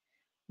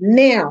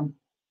 Now,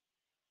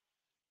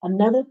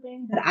 another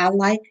thing that I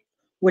like,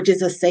 which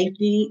is a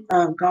safety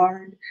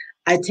guard,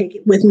 I take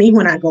it with me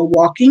when I go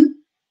walking.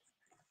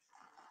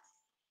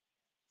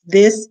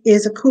 This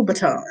is a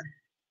Kubaton.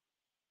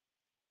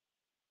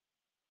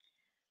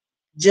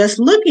 Just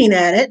looking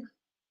at it,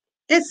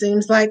 it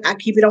seems like I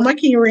keep it on my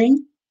key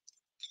ring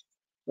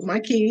with my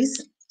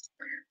keys.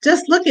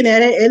 Just looking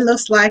at it, it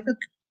looks like a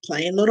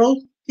plain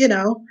little,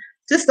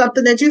 just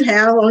something that you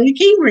have on your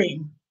key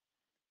ring.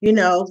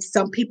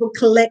 Some people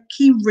collect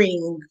key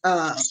ring,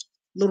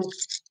 little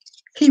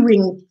key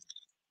ring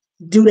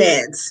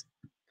doodads.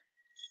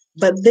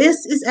 But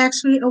this is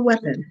actually a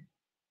weapon.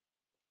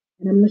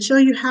 And I'm going to show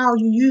you how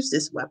you use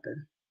this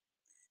weapon.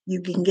 You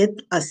can get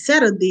a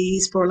set of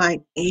these for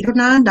like $8 or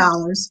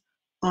 $9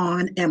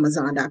 on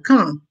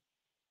Amazon.com.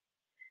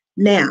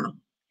 Now,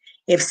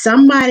 if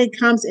somebody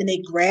comes and they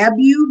grab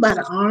you by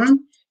the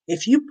arm,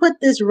 if you put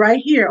this right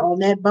here on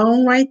that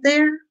bone right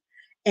there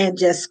and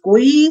just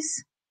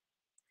squeeze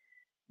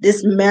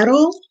this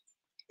metal,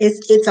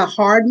 it's a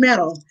hard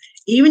metal.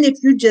 Even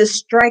if you just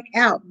strike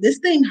out, this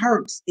thing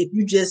hurts. If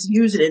you just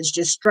use it and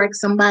just strike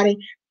somebody,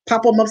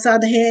 pop them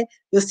upside the head,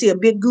 you'll see a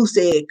big goose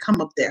egg come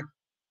up there.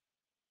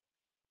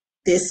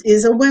 This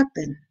is a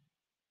weapon.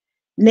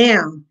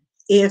 Now,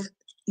 if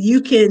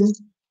you can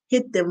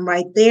hit them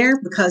right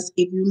there, because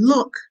if you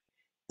look,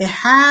 It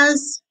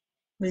has,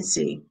 let's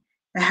see,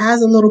 it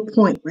has a little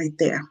point right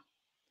there.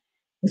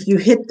 If you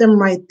hit them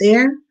right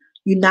there,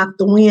 you knock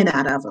the wind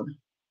out of them.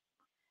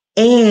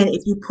 And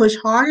if you push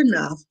hard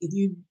enough, if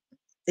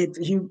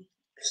you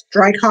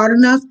strike hard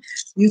enough,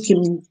 you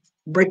can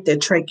break their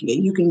trachea.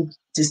 You can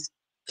just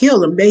kill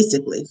them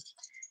basically.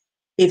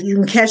 If you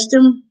can catch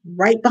them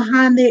right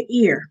behind their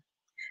ear,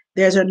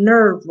 there's a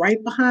nerve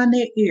right behind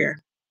their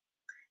ear.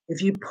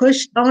 If you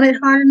push on it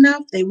hard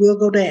enough, they will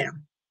go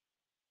down.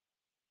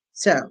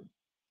 So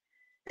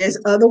there's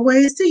other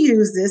ways to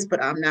use this,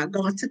 but I'm not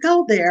going to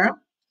go there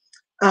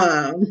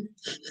um,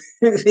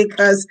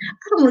 because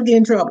I don't want to get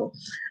in trouble.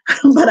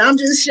 But I'm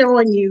just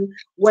showing you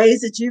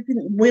ways that you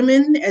can,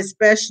 women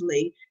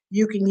especially,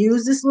 you can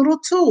use this little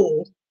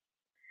tool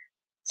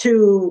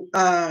to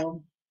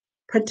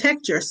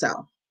protect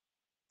yourself,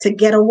 to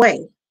get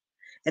away.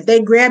 If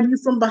they grab you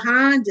from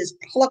behind, just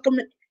pluck them.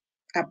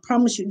 I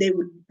promise you,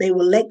 they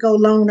will let go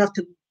long enough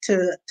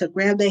to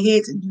grab their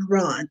heads and you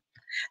run.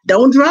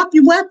 Don't drop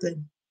your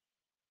weapon,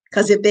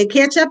 because if they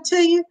catch up to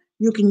you,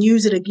 you can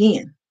use it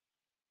again.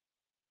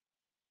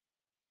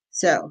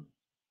 So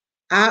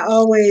I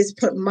always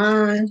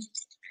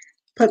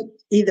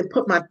either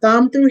put my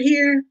thumb through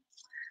here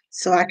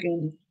so I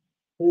can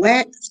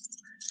whack.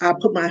 I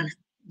put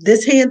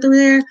this hand through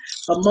there,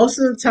 but most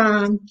of the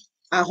time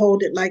I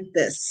hold it like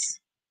this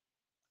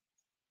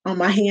on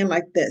my hand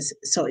like this.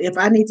 So if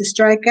I need to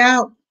strike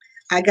out,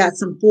 I got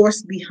some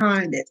force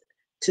behind it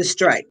to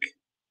strike.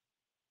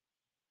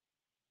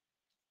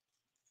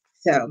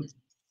 So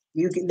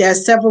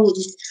there's several.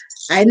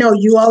 I know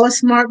you all are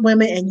smart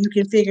women and you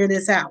can figure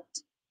this out.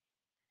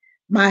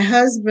 My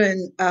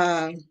husband,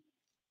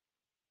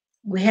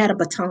 we had a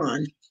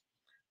baton.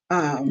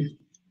 Um,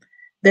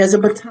 there's a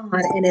baton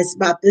and it's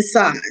about this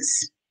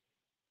size.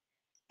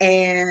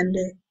 And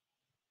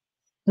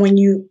when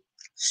you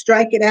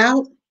strike it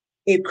out,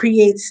 it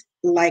creates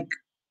like,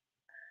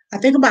 I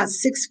think about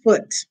 6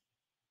 foot.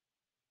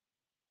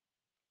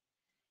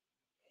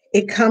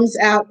 It comes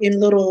out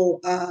in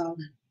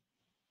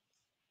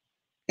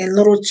I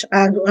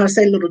want to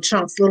say little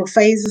chunks, little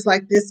phases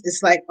like this.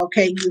 It's like,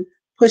 okay, you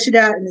push it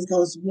out and it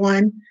goes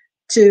 1,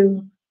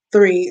 2,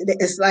 3.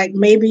 It's like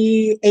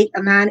maybe 8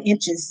 or 9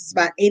 inches. It's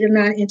about 8 or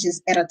 9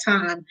 inches at a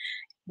time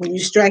when you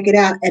strike it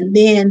out. And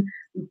then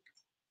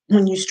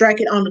when you strike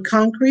it on the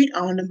concrete,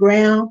 on the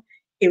ground,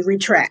 it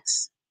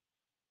retracts.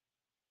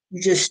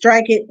 You just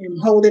strike it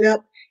and hold it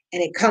up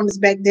and it comes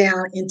back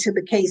down into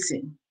the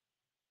casing.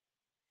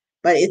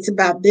 But it's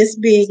about this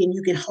big and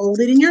you can hold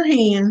it in your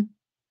hand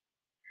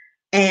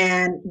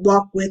and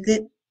walk with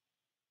it.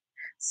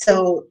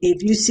 So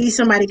if you see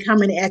somebody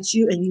coming at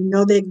you and you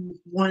know they're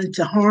wanting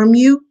to harm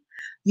you,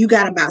 you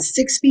got about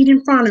 6 feet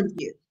in front of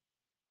you.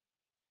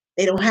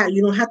 You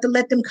don't have to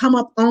let them come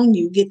up on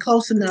you, get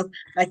close enough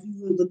like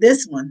you would with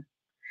this one.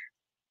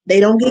 They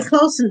don't get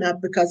close enough,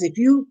 because if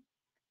you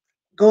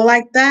go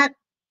like that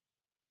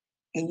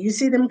and you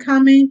see them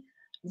coming,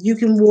 you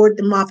can ward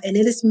them off. And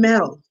it is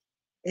metal.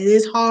 It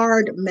is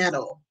hard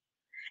metal.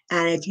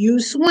 And if you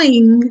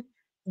swing,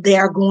 they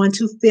are going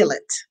to feel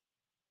it.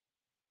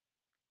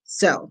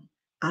 So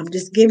I'm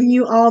just giving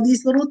you all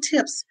these little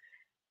tips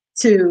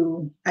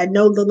I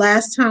know the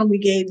last time we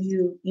gave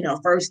you,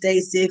 first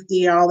aid,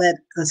 safety, all that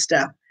good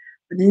stuff.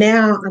 But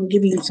now I'm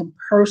giving you some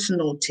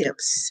personal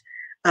tips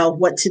of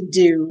what to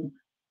do,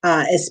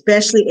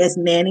 especially as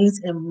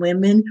nannies and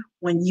women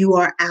when you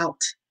are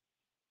out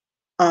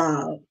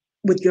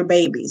with your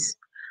babies.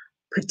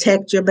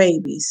 Protect your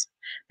babies.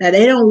 Now,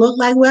 they don't look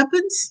like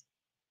weapons.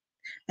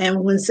 And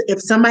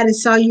if somebody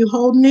saw you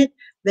holding it,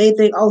 they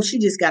think, oh, she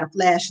just got a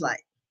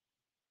flashlight.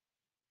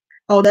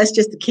 Oh, that's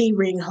just a key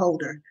ring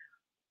holder.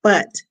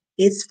 But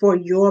it's for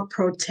your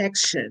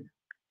protection.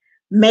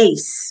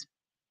 Mace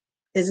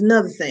is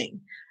another thing.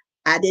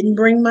 I didn't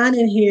bring mine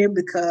in here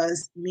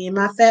because me and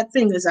my fat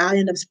fingers, I'll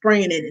end up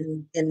spraying it,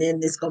 and then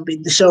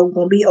the show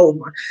gonna be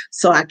over.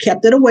 So I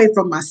kept it away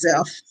from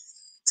myself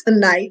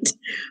tonight.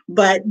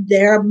 But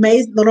there are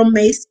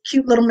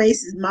cute little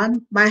maces.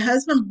 My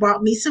husband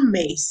brought me some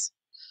mace.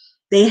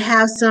 They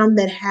have some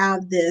that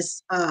have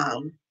this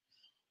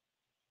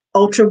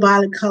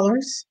ultraviolet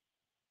colors.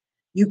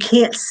 You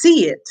can't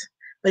see it,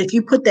 but if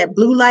you put that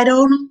blue light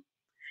on them,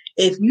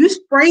 if you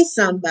spray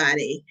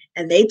somebody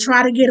and they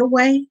try to get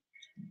away,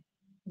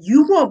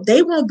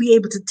 they won't be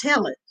able to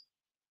tell it.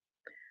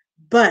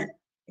 But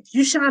if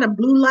you shine a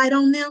blue light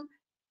on them,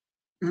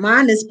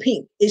 mine is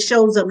pink. It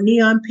shows up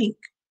neon pink.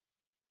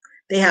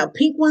 They have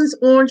pink ones,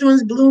 orange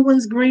ones, blue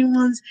ones, green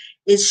ones.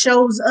 It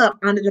shows up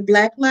under the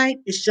black light.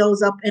 It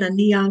shows up in a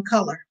neon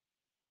color.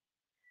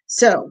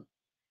 So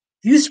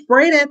if you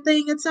spray that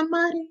thing at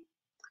somebody,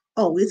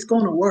 oh, it's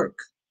going to work.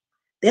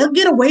 They'll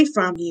get away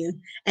from you,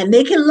 and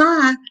they can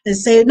lie and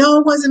say, no,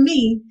 it wasn't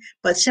me,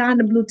 but tell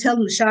them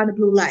to shine the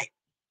blue light.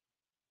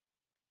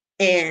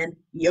 And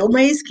your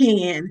mace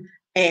can,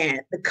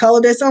 and the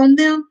color that's on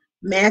them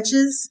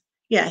matches.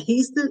 Yeah,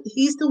 he's the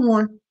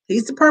one.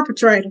 He's the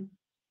perpetrator.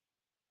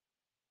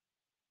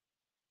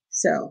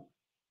 So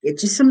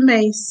get you some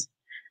mace.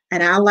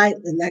 And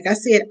like I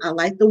said, I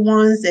like the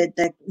ones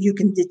that you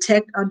can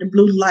detect under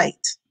blue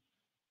light.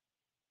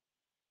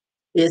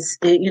 Is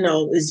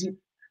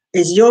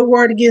your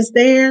word against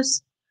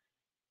theirs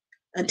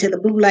until the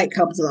blue light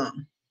comes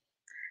along.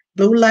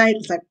 Blue light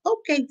is like,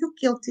 okay, you're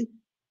guilty.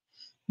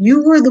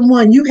 You were the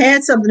one. You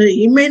had something to do.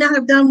 You may not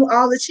have done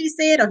all that she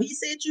said or he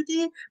said you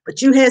did,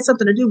 but you had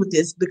something to do with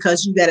this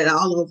because you got it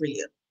all over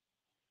you.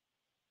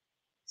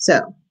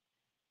 So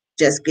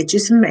just get you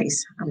some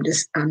mace.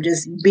 I'm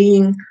just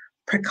being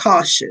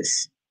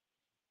precautious.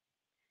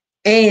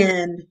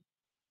 And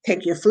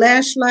take your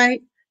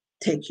flashlight,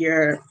 take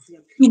your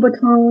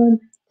Cubaton,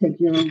 take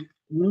your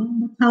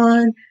long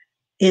baton,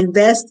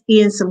 invest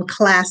in some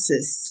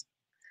classes,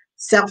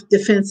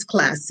 self-defense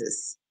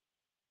classes.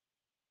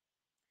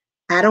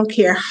 I don't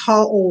care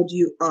how old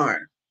you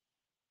are.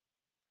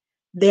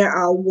 There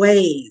are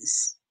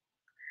ways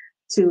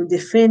to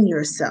defend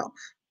yourself.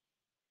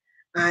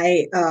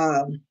 I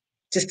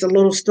just a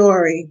little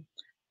story.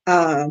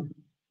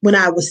 When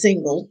I was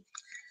single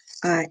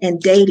and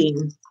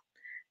dating,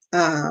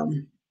 I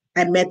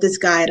met this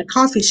guy at a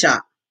coffee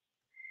shop,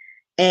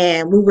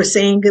 and we were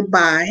saying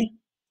goodbye.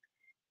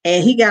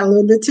 And he got a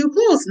little bit too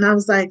close, and I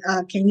was like,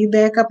 "Can you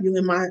back up? You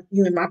in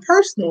my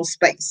personal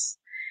space."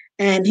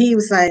 And he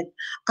was like,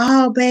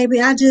 "Oh,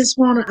 baby, I just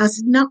want to." I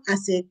said, "No." I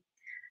said,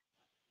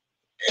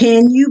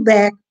 "Can you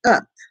back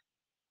up?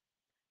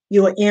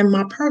 You're in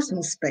my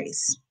personal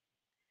space."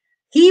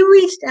 He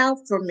reached out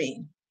for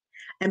me.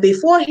 And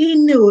before he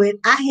knew it,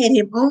 I had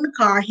him on the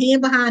car,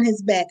 hand behind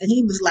his back, and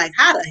he was like,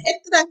 "How the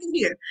heck did I get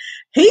here?"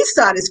 He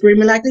started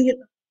screaming like a,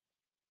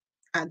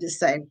 I just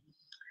say,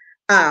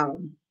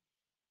 um,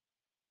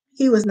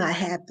 he was not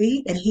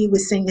happy, and he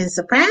was singing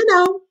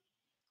soprano.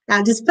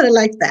 I'll just put it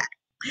like that.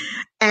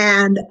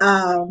 And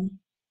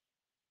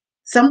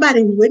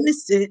somebody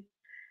witnessed it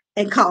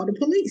and called the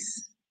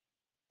police.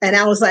 And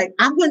I was like,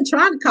 I wasn't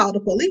trying to call the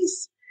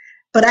police,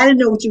 but I didn't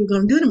know what you were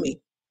going to do to me.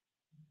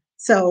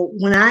 So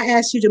when I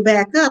asked you to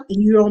back up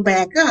and you don't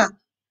back up,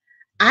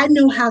 I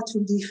know how to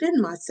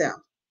defend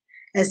myself,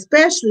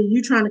 especially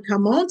you trying to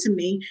come on to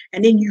me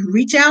and then you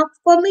reach out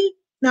for me.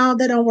 No,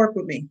 that don't work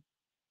with me.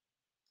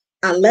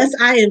 Unless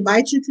I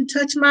invite you to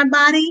touch my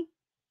body,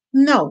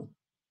 no.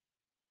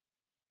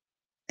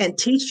 And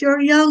teach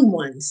your young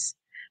ones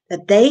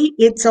that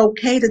it's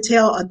okay to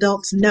tell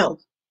adults no,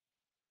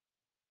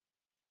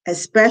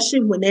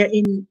 especially when they're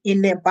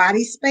in their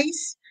body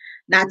space,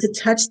 not to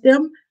touch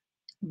them.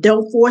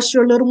 Don't force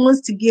your little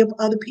ones to give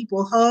other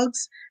people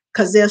hugs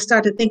because they'll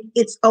start to think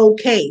it's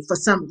okay for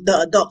the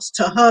adults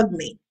to hug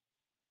me.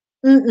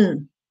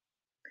 Mm-mm.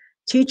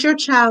 Teach your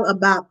child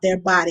about their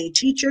body.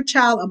 Teach your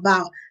child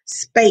about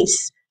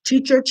space.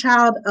 Teach your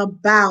child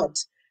about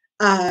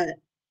uh,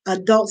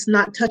 adults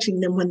not touching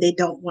them when they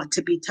don't want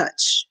to be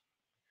touched.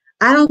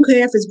 I don't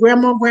care if it's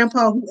grandma,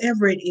 grandpa,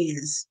 whoever it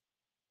is.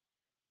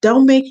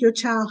 Don't make your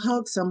child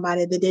hug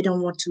somebody that they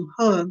don't want to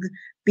hug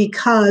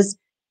because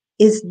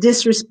it's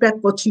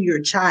disrespectful to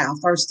your child,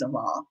 first of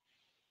all.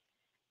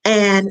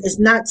 And it's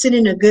not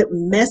sending a good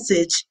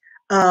message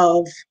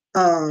of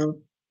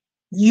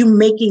you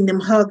making them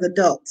hug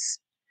adults.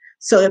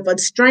 So if a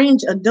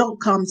strange adult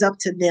comes up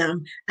to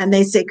them and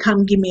they say,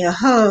 "Come give me a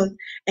hug,"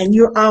 and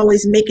you're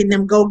always making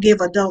them go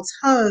give adults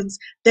hugs,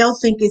 they'll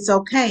think it's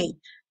okay.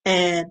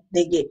 And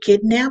they get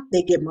kidnapped,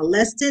 they get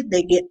molested,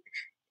 they get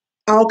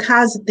all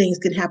kinds of things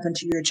can happen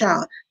to your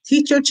child.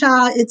 Teach your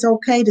child it's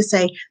okay to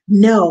say,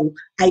 "No,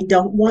 I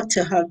don't want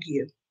to hug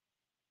you."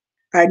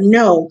 Or,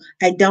 "No,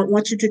 I don't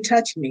want you to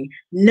touch me."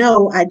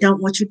 "No, I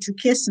don't want you to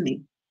kiss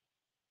me."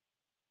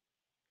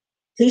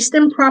 Teach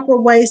them proper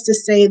ways to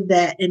say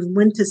that and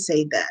when to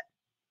say that.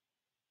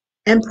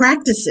 And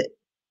practice it.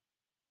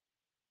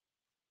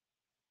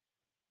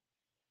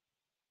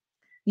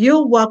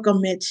 You're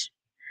welcome, Mitch.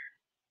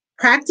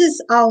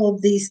 Practice all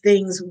of these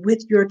things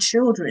with your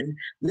children.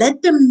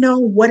 Let them know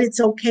what it's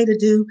okay to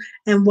do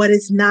and what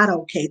it's not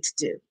okay to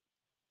do.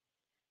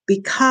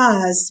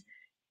 Because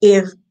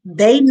if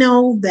they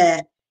know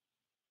that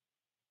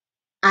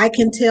I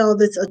can tell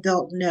this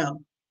adult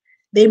no,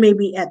 they may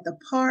be at the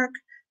park,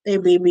 they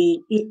may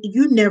be,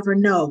 you never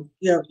know,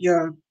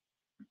 your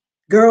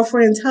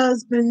girlfriend's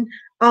husband,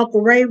 Uncle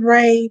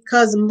Ray,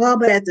 cousin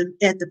Bubba at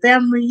the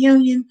family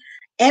reunion.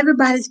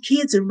 Everybody's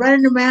kids are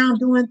running around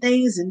doing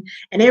things, and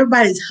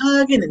everybody's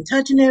hugging and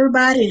touching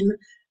everybody. And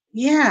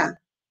yeah,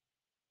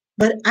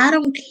 but I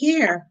don't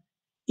care.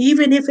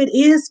 Even if it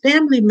is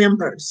family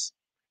members,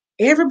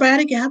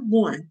 everybody got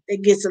one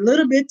that gets a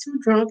little bit too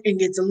drunk and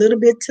gets a little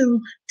bit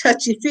too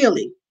touchy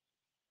feely.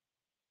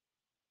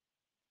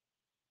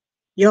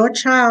 Your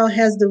child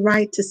has the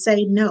right to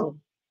say no.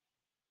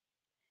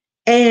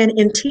 And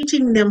in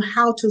teaching them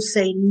how to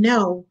say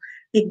no,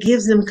 it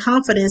gives them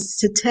confidence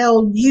to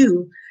tell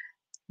you,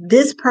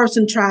 "This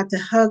person tried to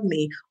hug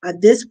me, or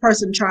this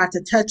person tried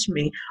to touch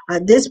me, or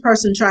this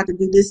person tried to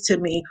do this to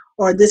me,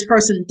 or this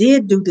person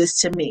did do this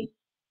to me."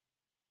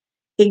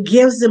 It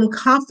gives them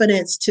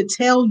confidence to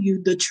tell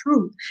you the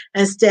truth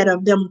instead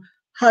of them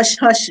hush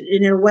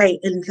in their way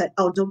and say,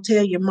 "Oh, don't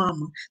tell your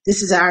mama.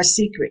 This is our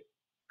secret."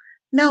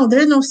 No,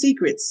 there's no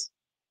secrets.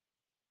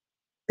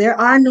 There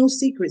are no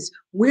secrets.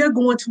 We're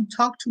going to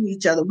talk to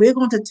each other. We're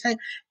going to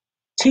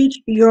teach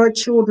your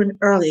children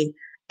early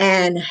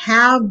and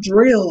have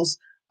drills.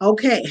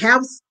 Okay,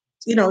 have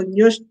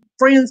your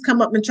friends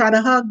come up and try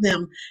to hug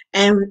them,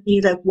 and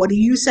you're like, what do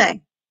you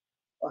say?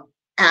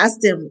 Ask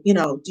them,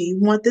 do you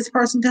want this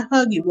person to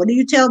hug you? What do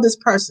you tell this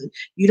person?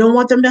 You don't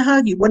want them to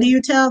hug you. What do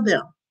you tell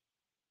them?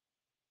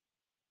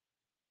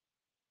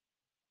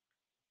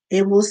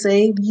 It will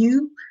save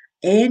you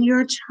and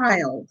your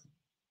child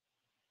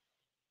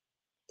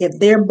if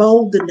they're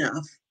bold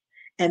enough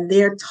and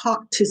they're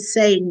taught to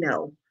say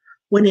no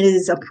when it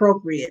is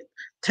appropriate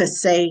to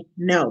say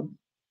no.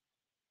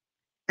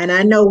 And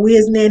I know we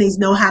as nannies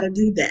know how to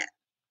do that.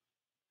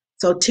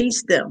 So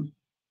teach them.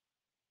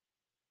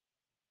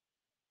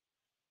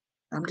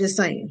 I'm just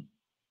saying,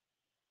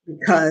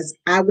 because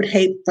I would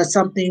hate for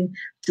something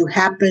to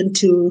happen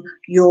to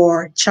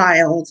your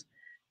child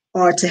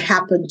or to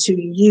happen to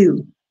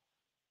you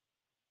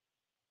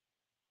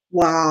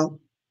while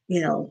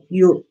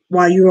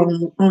you're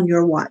on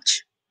your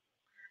watch.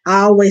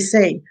 I always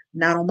say,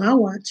 not on my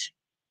watch.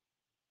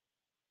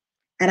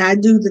 And I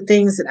do the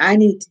things that I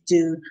need to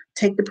do,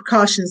 take the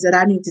precautions that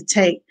I need to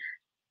take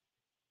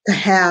to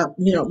have,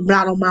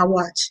 not on my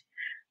watch.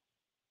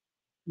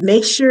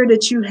 Make sure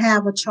that you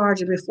have a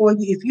charger before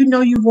you, if you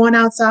know you're going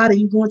outside or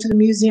you're going to the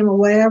museum or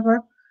wherever,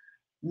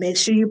 make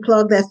sure you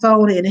plug that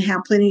phone in and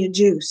have plenty of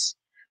juice.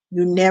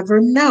 You never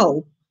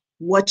know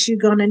what you're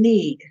going to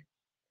need.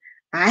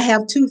 I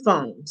have two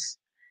phones.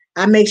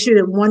 I make sure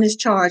that one is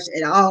charged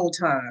at all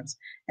times.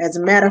 As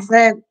a matter of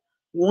fact,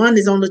 one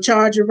is on the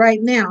charger right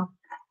now,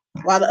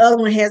 while the other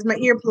one has my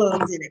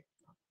earplugs in it.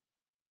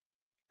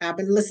 I've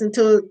been listening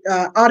to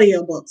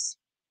audiobooks.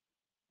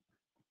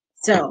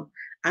 So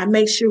I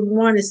make sure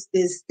one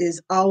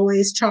is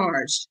always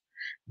charged.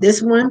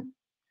 This one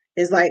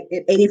is like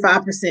at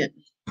 85%.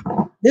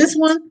 This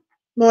one,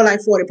 more like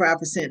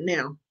 45%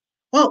 now.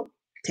 Oh,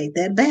 take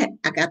that back.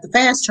 I got the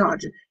fast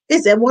charger.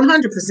 It's at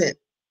 100%.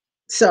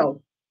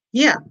 So,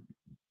 yeah,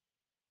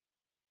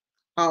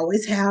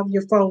 always have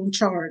your phone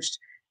charged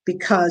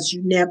because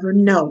you never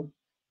know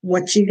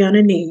what you're going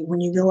to need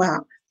when you go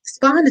out. It's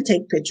fine to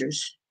take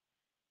pictures.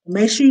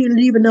 Make sure you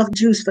leave enough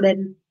juice for that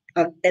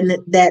and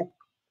that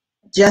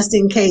just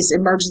in case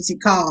emergency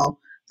call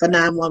for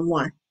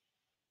 911.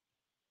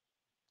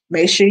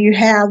 Make sure you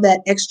have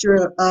that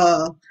extra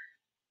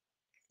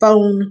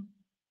phone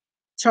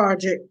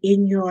charger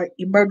in your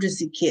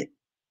emergency kit.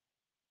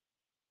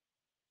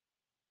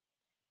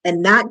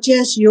 And not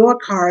just your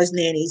cars,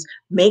 nannies.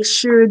 Make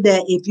sure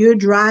that if you're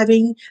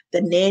driving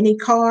the nanny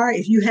car,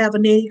 if you have a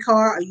nanny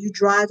car, or you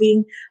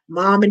driving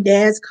mom and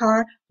dad's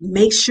car,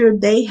 make sure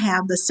they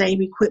have the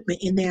same equipment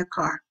in their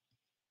car.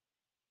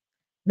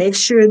 Make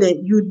sure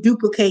that you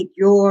duplicate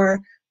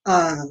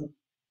uh,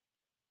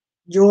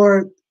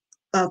 your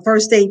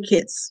first aid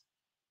kits.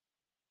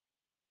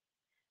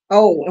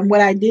 Oh, and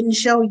what I didn't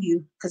show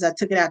you because I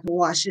took it out to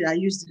wash it, I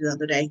used it the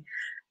other day,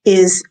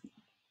 is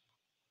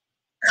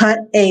cut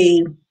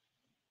a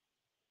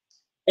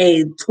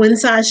twin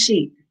size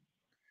sheet.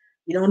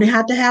 You don't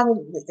have to have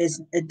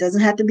it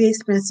doesn't have to be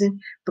expensive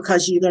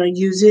because you're going to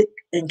use it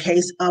in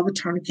case of a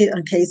tourniquet,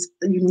 in case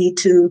you need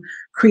to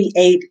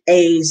create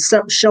a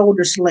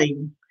shoulder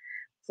sling.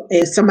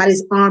 If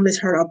somebody's arm is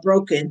hurt or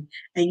broken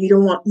and you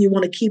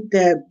want to keep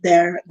their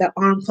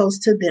arm close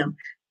to them,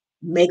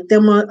 make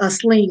them a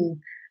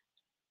sling.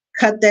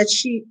 Cut that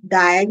sheet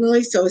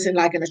diagonally so it's in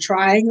a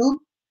triangle,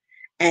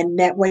 and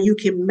that way you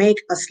can make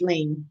a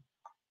sling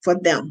for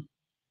them.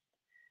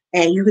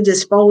 And you can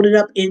just fold it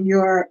up in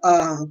your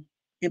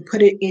and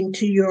put it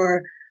into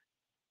your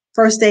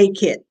first aid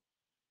kit.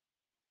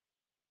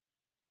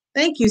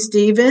 Thank you,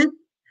 Stephen.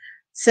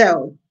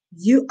 So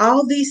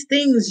all these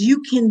things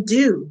you can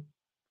do,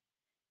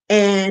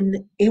 and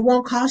it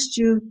won't cost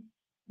you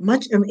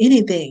much of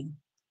anything,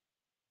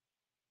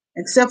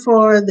 except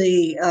for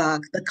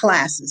the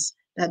classes.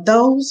 Now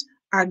those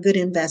are a good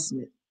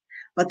investment.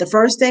 But the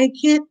first aid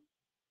kit,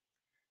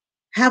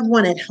 have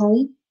one at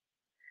home,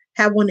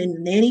 have one in the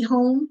nanny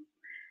home,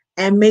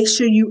 and make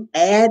sure you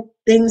add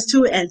things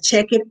to it and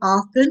check it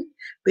often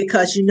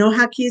because you know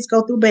how kids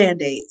go through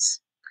band-aids.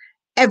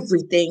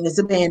 Everything is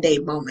a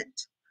band-aid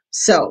moment.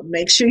 So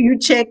make sure you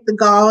check the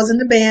gauze and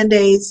the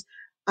band-aids.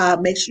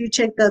 Make sure you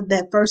check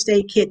that first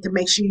aid kit to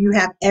make sure you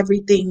have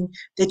everything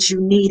that you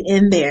need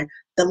in there.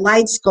 The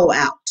lights go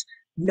out.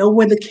 Know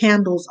where the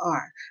candles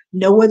are.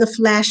 Know where the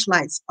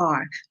flashlights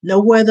are.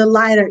 Know where the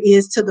lighter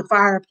is to the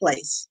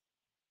fireplace.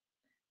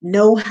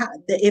 Know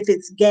if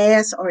it's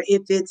gas or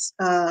if it's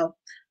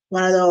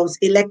one of those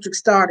electric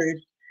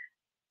starters.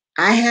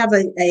 I have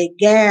a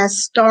gas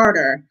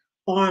starter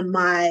on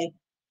my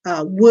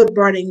wood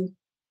burning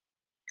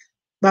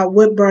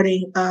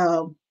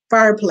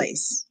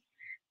fireplace.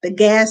 The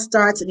gas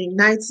starts and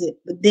ignites it,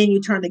 but then you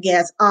turn the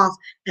gas off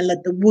and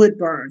let the wood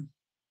burn.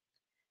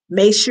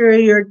 Make sure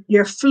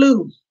your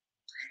flue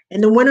in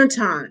the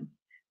wintertime.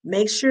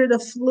 Make sure the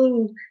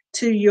flue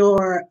to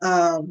your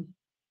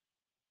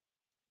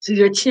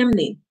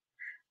chimney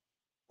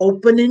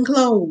open and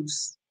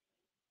close.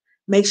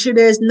 Make sure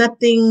there's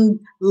nothing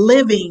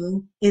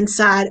living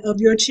inside of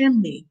your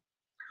chimney,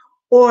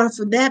 or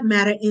for that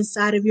matter,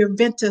 inside of your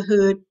venter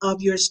hood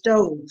of your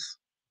stove.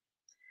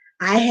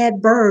 I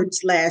had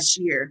birds last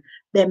year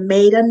that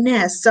made a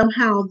nest.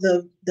 Somehow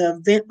the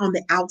vent on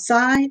the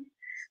outside,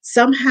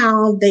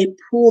 somehow they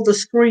pulled the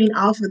screen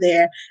off of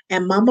there,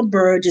 and Mama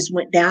Bird just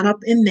went down up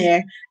in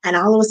there. And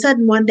all of a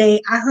sudden, one day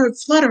I heard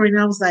fluttering.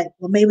 And I was like,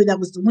 well, maybe that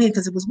was the wind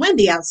because it was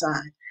windy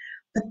outside.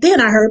 But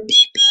then I heard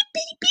beep, beep,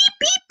 beep, beep,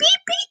 beep,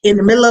 beep, beep in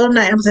the middle of the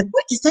night. I was like,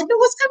 what is that?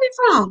 What's coming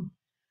from?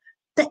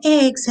 The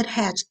eggs had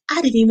hatched. I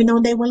didn't even know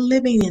they were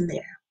living in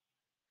there.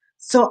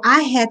 So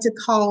I had to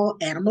call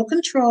animal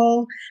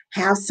control,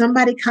 have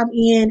somebody come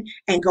in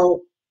and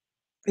go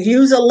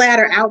use a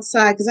ladder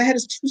outside because I had a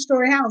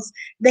two-story house.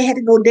 They had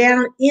to go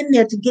down in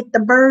there to get the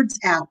birds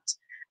out.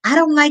 I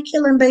don't like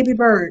killing baby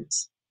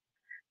birds.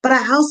 But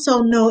I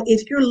also know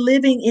if you're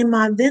living in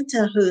my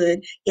venta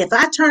hood, if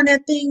I turn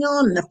that thing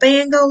on and the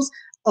fan goes,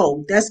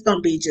 oh, that's going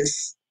to be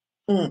just,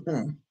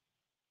 mm-mm.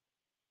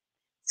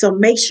 So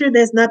make sure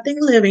there's nothing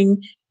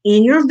living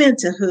in your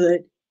venta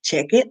hood.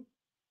 Check it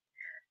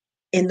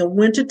in the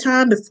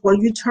wintertime before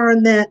you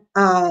turn that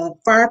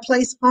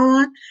fireplace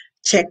on.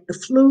 Check the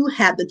flue,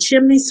 have the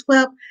chimney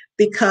swept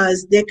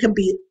because there could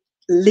be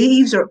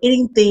leaves or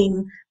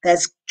anything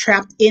that's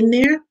trapped in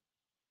there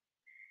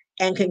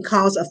and can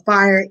cause a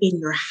fire in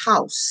your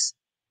house.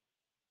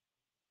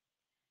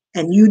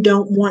 And you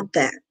don't want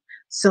that.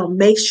 So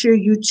make sure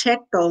you check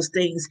those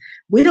things.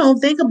 We don't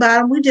think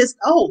about them. We just,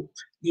 oh,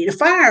 need a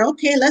fire.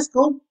 Okay, let's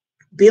go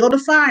build a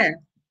fire.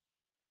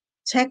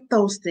 Check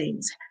those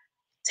things.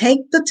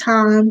 Take the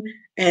time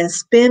and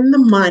spend the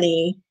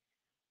money.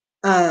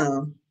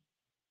 How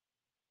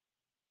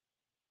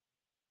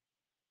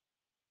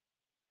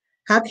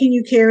can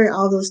you carry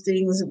all those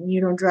things when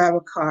you don't drive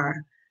a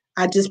car?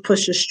 I just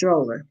push a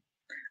stroller.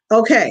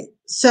 Okay,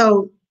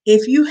 so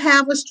if you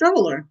have a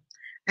stroller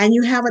and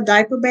you have a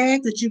diaper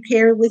bag that you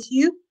carry with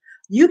you,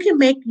 you can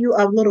make you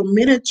a little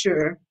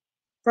miniature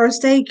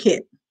first aid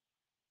kit.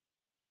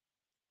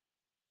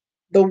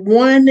 The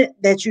one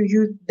that you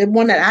use, the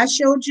one that I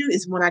showed you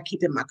is one I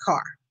keep in my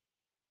car.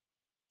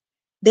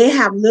 They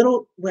have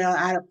little,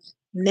 well,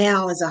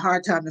 now is a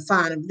hard time to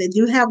find them. They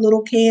do have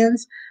little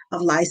cans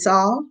of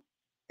Lysol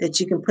that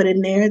you can put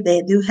in there.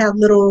 They do have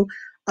little,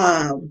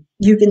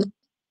 you can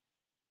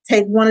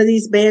take one of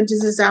these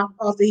bandages out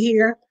of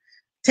here,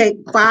 take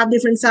 5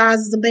 different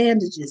sizes of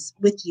bandages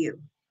with you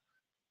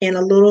in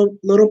a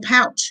little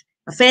pouch,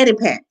 a fanny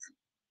pack.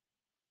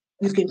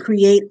 You can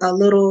create a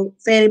little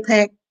fanny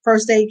pack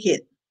first aid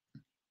kit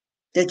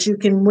that you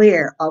can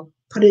wear or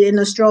put it in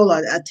a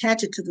stroller,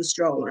 attach it to the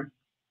stroller.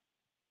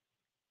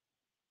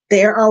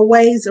 There are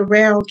ways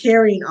around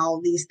carrying all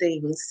these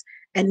things,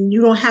 and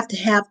you don't have to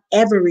have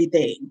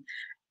everything,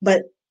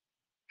 but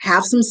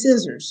have some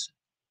scissors,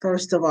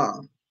 first of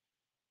all,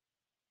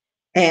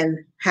 and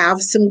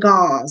have some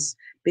gauze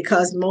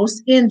because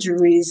most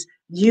injuries,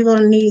 you're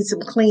going to need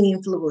some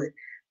cleaning fluid.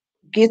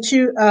 Get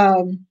you,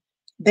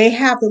 they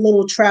have the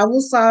little travel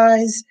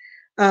size,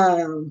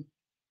 um,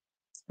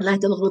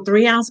 like the little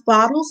 3-ounce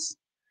bottles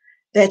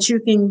that you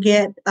can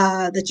get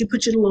that you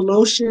put your little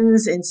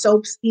lotions and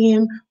soaps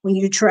in when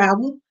you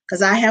travel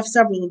because I have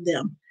several of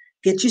them.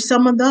 Get you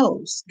some of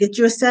those. Get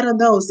you a set of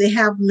those. They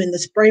have them in the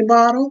spray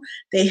bottle.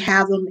 They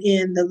have them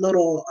in the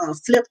little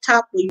flip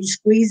top where you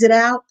squeeze it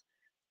out.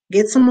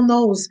 Get some of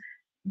those.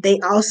 They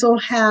also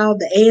have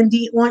the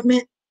A&D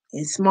ointment.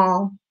 It's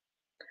small.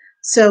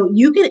 So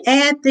you can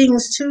add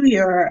things to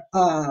your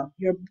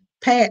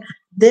pad.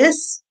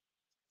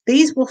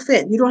 These will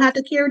fit. You don't have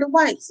to carry the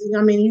wipes.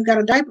 I mean, you got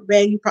a diaper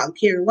bag, you probably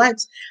carry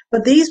wipes,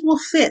 but these will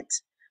fit.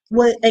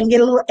 And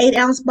get a little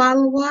 8-ounce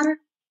bottle of water.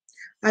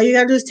 All you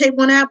got to do is take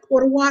one out, pour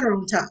the water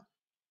on top.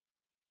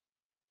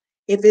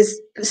 If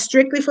it's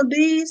strictly for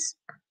these,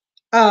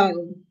 let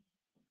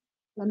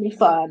me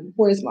find,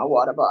 where's my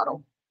water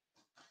bottle?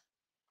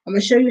 I'm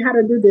going to show you how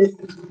to do this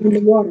in the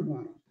water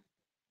bottle.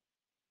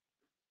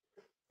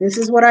 This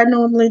is what I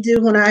normally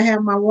do when I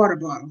have my water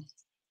bottle.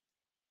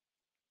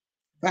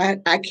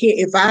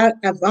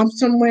 If I'm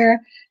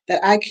somewhere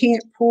that I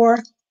can't pour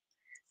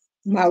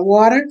my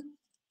water,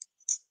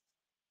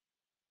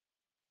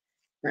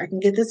 I can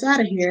get this out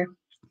of here.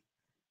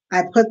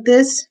 I put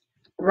this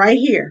right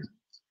here.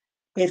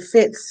 It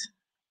fits.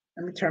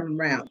 Let me turn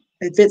around.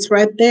 It fits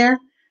right there.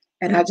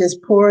 And I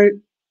just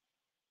poured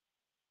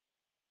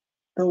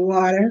the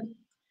water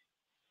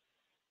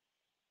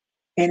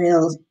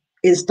and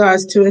it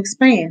starts to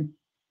expand.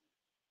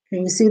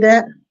 Can you see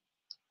that?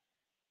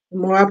 The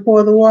more I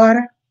pour the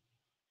water,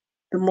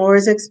 the more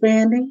it's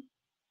expanding.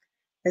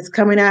 It's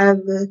coming out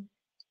of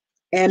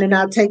and then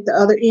I'll take the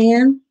other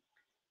end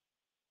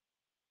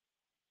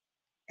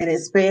and it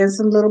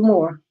expands a little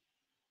more.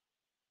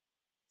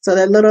 So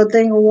that little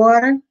thing of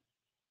water.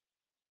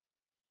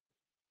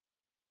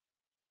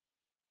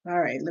 All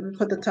right, let me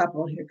put the top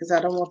on here because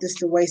I don't want this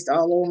to waste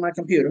all over my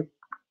computer.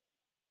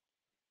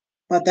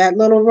 But that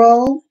little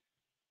roll,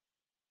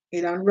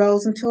 it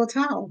unrolls into a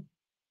towel.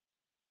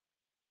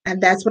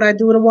 And that's what I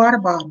do with a water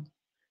bottle.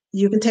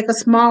 You can take a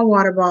small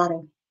water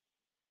bottle.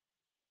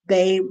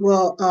 They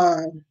will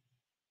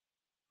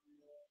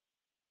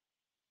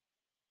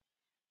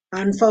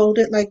unfold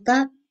it like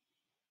that.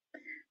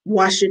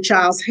 Wash your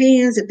child's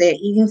hands if they're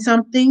eating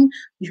something.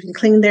 You can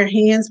clean their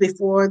hands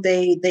before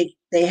they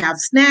have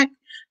snack.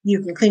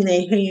 You can clean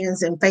their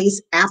hands and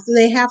face after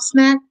they have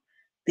snack.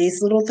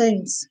 These little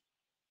things.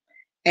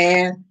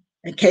 And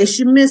in case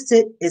you missed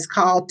it, it's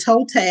called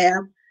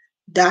toetab.com.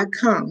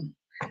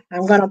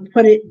 I'm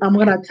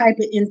gonna type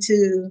it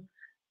into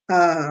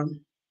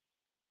um,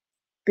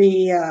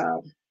 the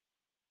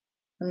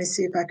let me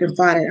see if I can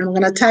find it. I'm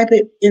gonna type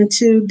it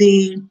into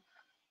the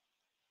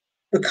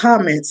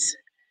comments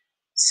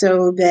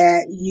so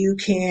that you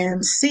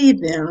can see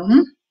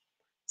them,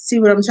 see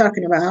what I'm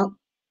talking about.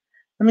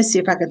 Let me see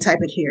if I can type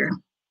it here.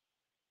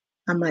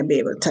 I might be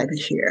able to type it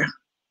here.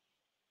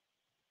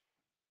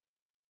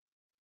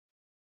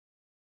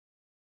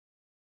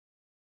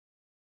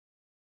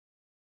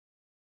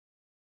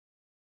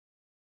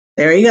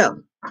 There you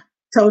go.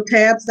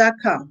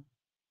 Toetabs.com.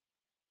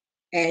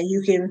 And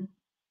you can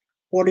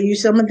order you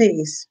some of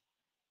these.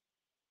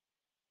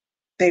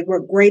 They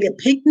work great at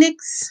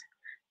picnics.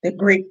 They're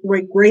great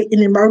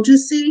in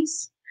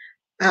emergencies.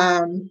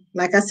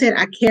 Like I said,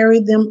 I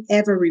carry them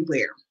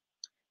everywhere.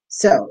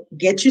 So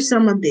get you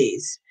some of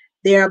these.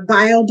 They're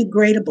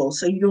biodegradable,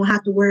 so you don't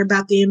have to worry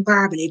about the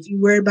environment. If you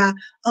worry about,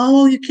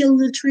 oh, you're killing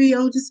the tree,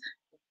 oh, just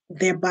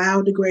they're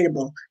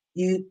biodegradable.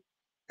 You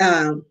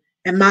and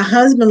my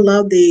husband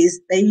loved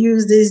these. They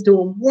use these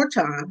during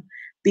wartime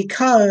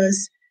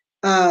because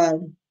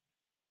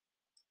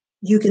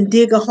you can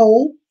dig a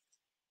hole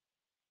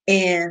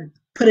and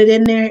put it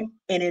in there,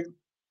 and it,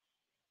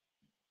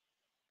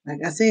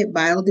 like I said,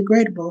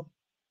 biodegradable.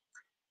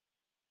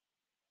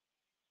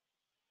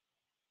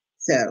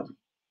 So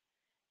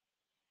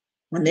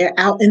when they're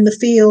out in the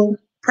field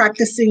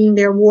practicing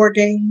their war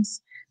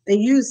games, they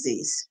use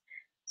these.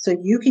 So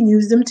you can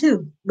use them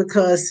too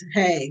because,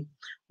 hey,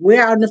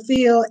 we're out in the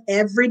field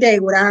every day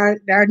with our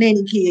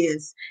nanny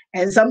kids.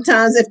 And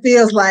sometimes it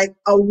feels like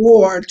a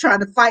war trying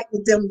to fight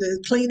with them to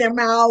clean their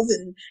mouths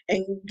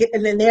and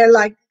then they're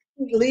like,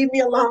 leave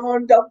me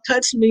alone, don't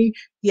touch me.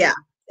 Yeah,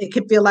 it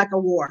can feel like a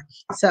war.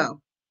 So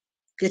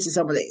get you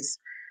some of these.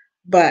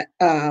 But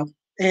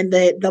and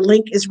the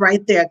link is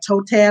right there,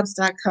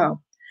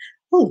 toetabs.com.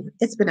 Oh,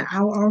 it's been an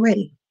hour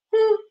already.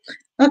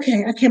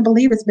 Okay, I can't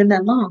believe it's been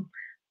that long.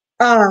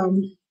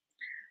 Um,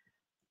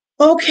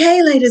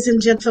 okay, ladies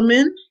and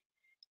gentlemen,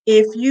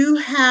 if you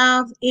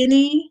have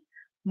any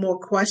more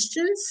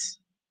questions,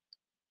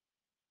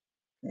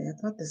 yeah,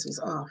 I thought this was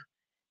off.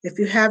 If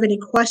you have any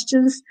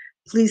questions,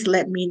 please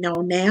let me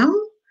know now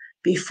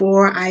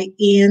before I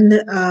end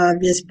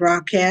this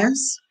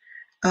broadcast.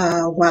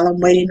 While I'm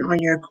waiting on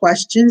your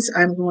questions,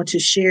 I'm going to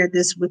share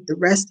this with the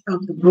rest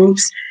of the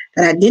groups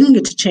that I didn't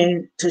get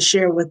to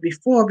share with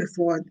before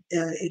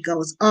it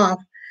goes off,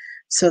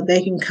 so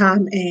they can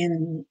come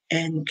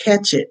and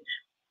catch it.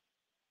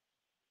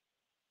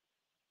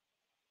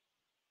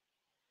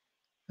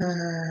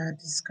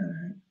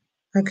 Discard.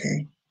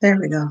 Okay, there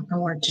we go. I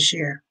wanted to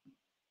share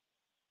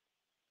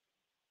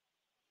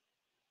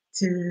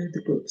to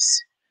the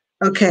groups.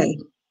 Okay,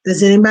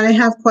 does anybody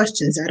have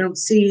questions? I don't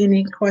see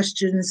any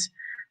questions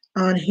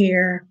on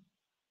here.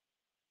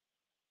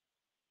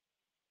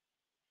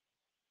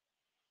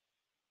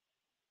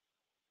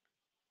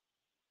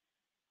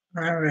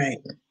 All right.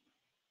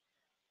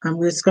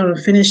 I'm just going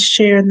to finish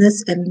sharing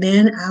this and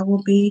then I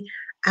will be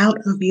out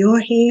of your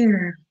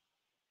hair.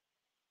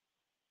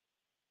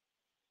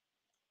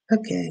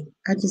 Okay,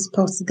 I just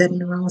posted that in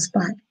the wrong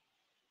spot.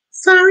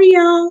 Sorry,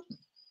 y'all.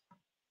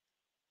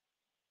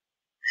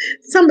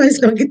 Somebody's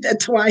going to get that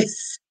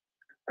twice.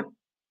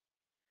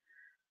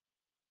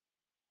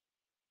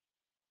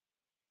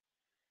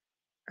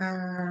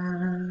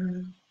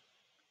 I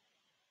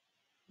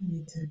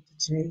need to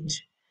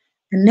change.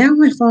 And now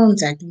my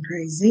phone's acting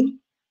crazy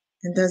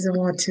and doesn't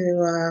want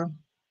to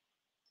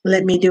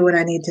let me do what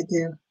I need to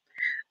do.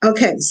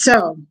 Okay,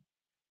 so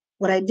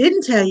what I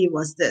didn't tell you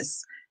was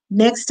this.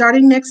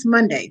 Starting next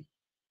Monday,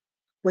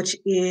 which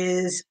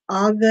is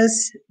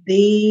August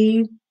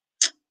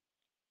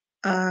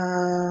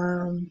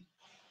um,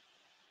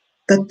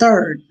 the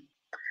 3rd,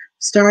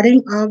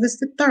 starting August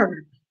the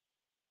 3rd.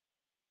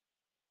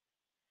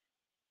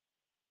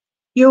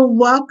 You're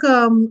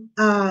welcome,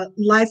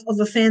 Life of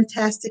a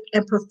Fantastic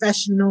and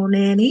Professional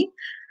Nanny.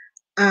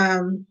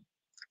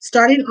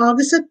 Starting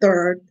August the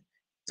 3rd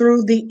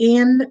through the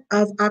end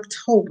of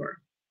October,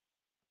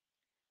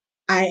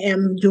 I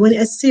am doing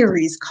a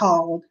series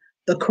called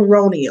The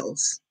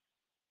Coronials.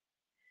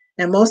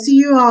 Now, most of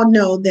you all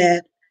know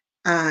that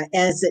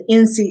as the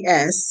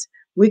NCS,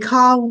 we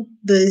call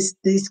these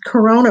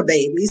Corona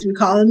babies, we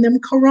call them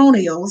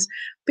Coronials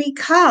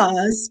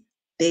because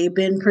they've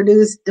been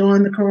produced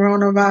during the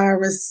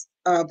coronavirus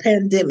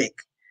pandemic.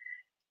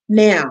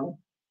 Now,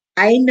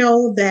 I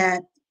know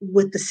that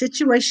with the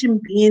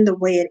situation being the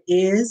way it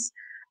is,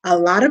 a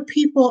lot of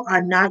people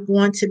are not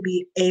going to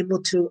be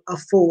able to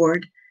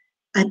afford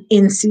an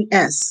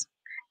NCS.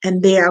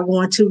 and they are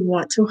going to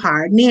want to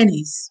hire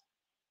nannies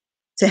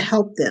to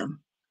help them.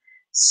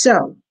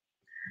 So,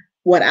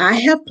 what I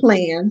have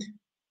planned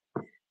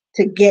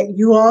to get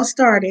you all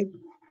started,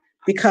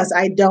 because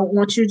I don't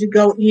want you to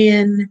go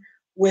in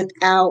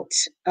without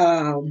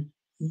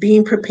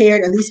being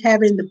prepared, at least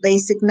having the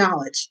basic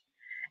knowledge.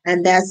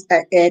 And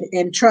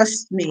and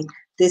trust me,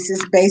 this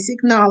is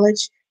basic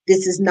knowledge.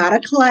 This is not a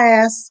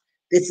class.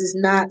 This is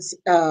not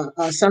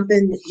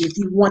something. If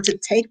you want to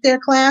take their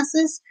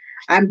classes,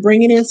 I'm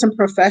bringing in some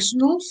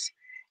professionals,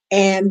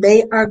 and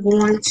they are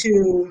going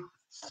to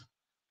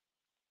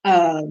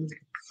um,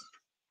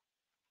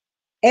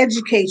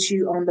 educate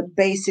you on the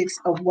basics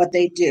of what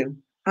they do.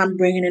 I'm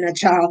bringing in a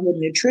childhood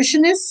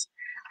nutritionist.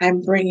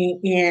 I'm bringing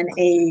in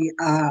a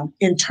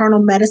internal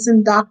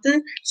medicine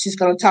doctor. She's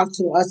going to talk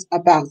to us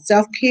about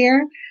self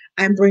care.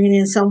 I'm bringing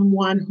in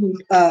someone who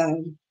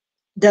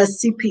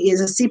does CP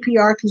is a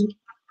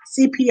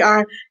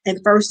CPR and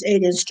first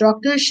aid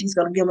instructor. She's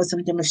going to give us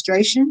some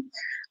demonstration.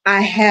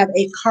 I have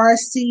a car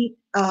seat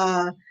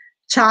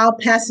child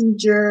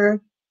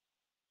passenger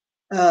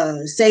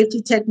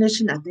safety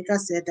technician. I think I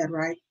said that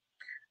right.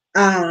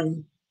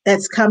 um,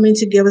 that's coming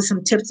to give us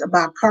some tips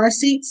about car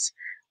seats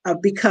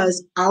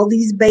because all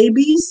these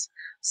babies,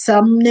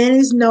 some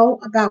nannies know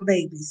about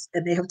babies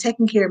and they have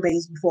taken care of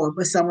babies before,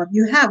 but some of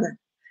you haven't.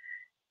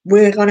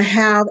 We're going to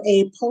have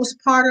a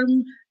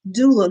postpartum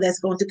doula that's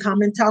going to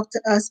come and talk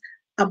to us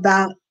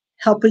about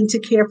helping to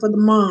care for the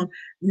mom,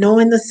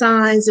 knowing the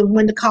signs and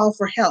when to call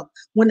for help,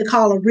 when to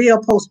call a real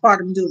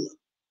postpartum doula.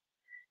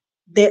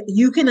 That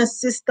you can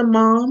assist the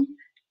mom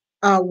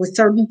with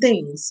certain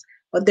things,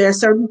 but there are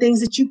certain things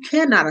that you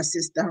cannot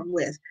assist them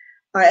with,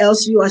 or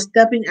else you are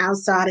stepping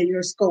outside of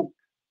your scope,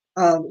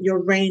 of your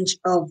range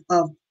of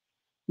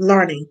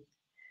learning.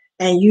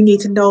 And you need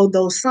to know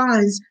those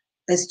signs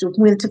as to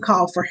when to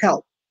call for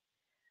help.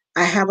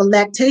 I have a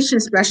lactation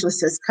specialist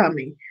that's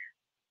coming.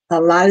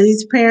 A lot of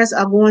these parents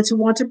are going to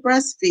want to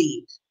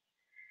breastfeed.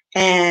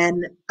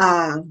 And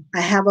I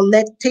have a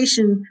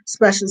lactation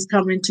specialist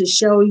coming to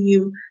show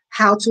you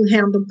how to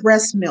handle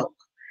breast milk,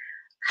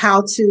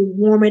 how to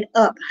warm it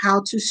up,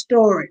 how to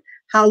store it,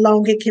 how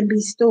long it can be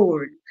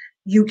stored.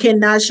 You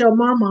cannot show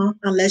mama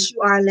unless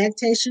you are a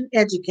lactation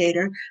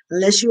educator,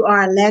 unless you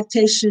are a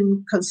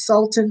lactation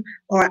consultant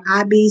or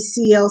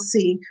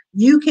IBCLC.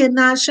 You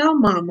cannot show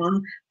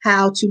mama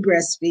how to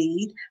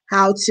breastfeed,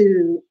 how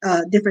to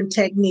different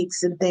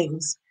techniques and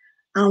things,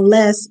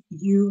 unless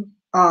you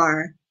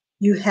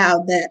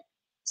have that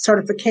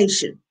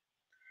certification.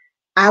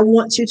 I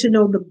want you to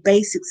know the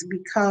basics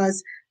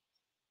because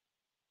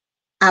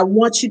I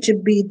want you to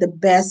be the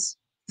best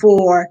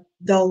for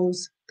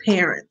those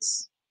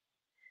parents.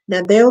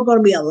 Now, there are going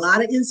to be a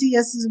lot of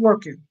NCSs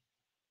working,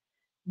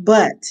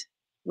 but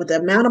with the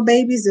amount of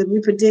babies that we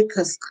predict,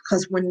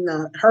 because when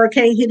the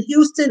hurricane hit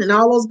Houston and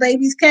all those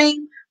babies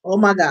came, oh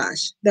my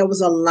gosh, there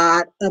was a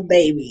lot of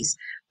babies.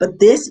 But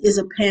this is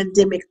a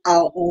pandemic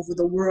all over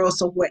the world.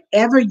 So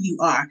wherever you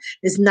are,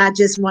 it's not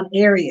just one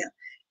area.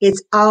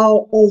 It's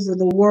all over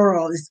the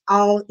world. It's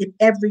all in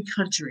every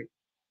country.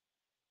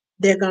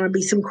 There are going to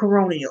be some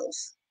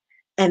coronials,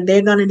 and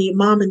they're going to need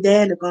mom and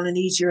dad are going to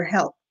need your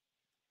help.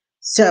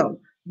 So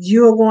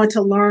you're going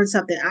to learn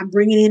something. I'm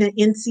bringing in an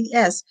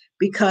NCS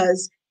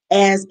because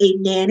as a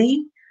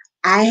nanny,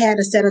 I had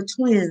a set of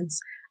twins.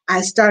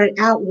 I started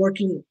out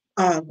working,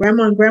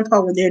 grandma and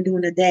grandpa were there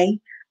during the day.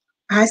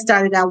 I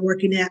started out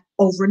working at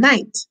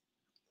overnight.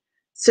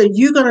 So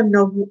you're going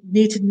to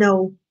need to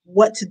know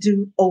what to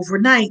do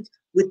overnight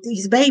with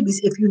these babies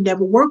if you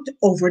never worked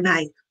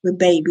overnight with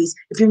babies,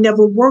 if you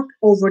never worked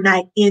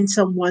overnight in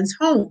someone's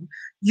home.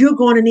 You're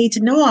going to need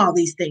to know all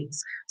these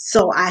things.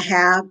 So I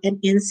have an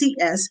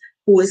NCS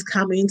who is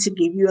coming to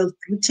give you a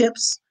few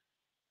tips.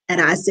 And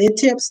I said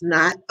tips,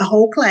 not a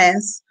whole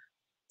class.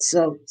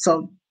 So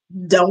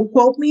don't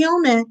quote me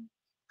on that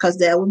because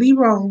that would be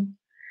wrong.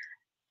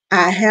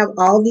 I have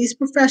all these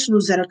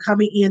professionals that are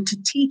coming in to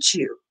teach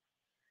you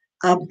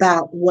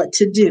about what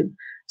to do.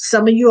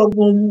 Some of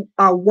you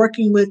are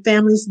working with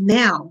families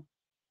now.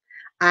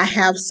 I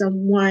have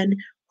someone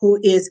who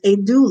is a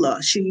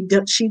doula.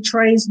 She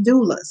trains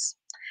doulas,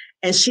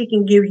 and she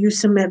can give you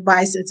some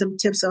advice and some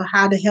tips on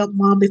how to help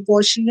mom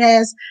before she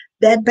has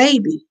that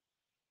baby.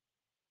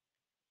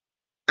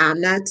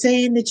 I'm not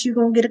saying that you're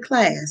going to get a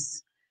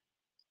class.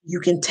 You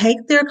can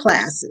take their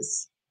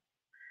classes.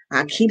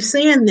 I keep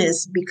saying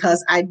this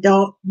because I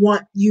don't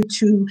want you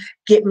to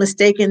get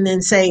mistaken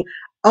and say,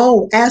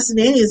 oh, Aston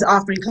is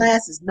offering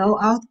classes. No,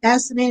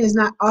 Aston is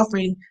not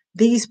offering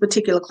these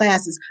particular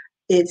classes.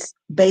 It's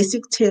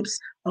basic tips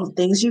on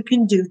things you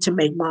can do to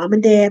make mom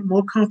and dad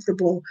more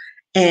comfortable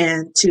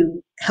and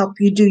to help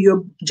you do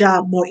your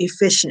job more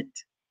efficient.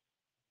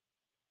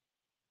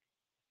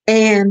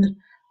 And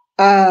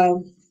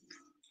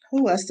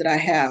who else did I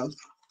have?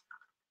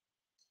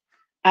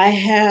 I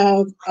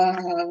have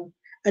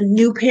a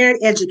new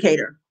parent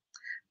educator,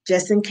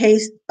 just in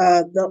case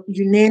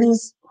you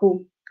nannies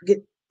who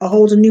get a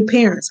hold of new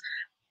parents.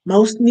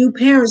 Most new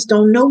parents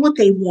don't know what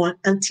they want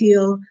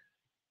until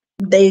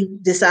they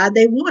decide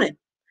they want it.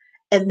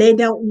 and they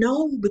don't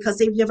know because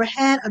they've never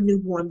had a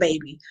newborn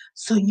baby.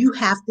 So you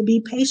have to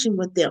be patient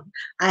with them.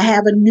 I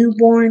have a new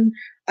parent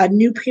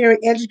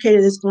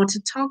educator that's going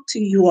to talk to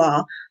you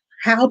all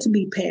how to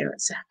be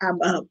parents. I'm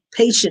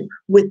patient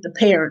with the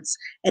parents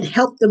and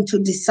help them to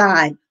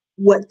decide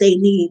what they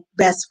need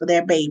best for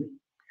their baby.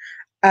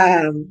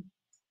 Um,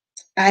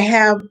 I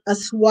have a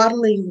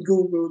swaddling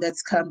guru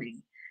that's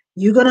coming.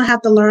 You're going to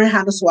have to learn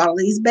how to swaddle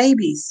these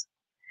babies.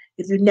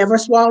 If you've never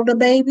swallowed a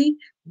baby,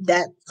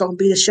 that's going to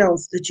be the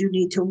shows that you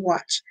need to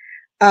watch.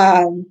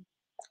 Um,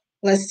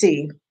 let's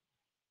see.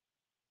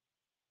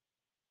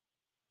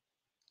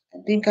 I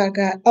think I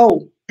got,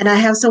 oh, and I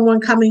have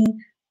someone coming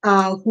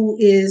who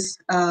is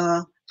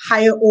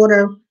higher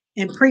order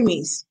and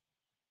preemies.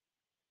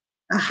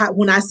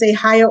 When I say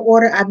higher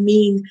order, I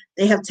mean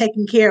they have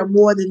taken care of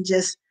more than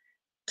just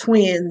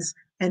twins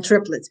and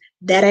triplets.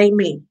 That ain't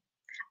me.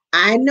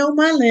 I know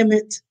my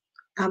limit.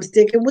 I'm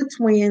sticking with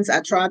twins.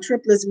 I tried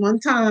triplets one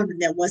time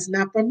and that was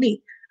not for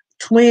me.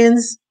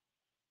 Twins,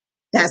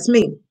 that's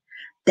me.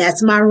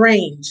 That's my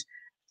range.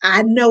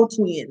 I know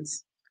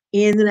twins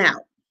in and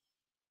out.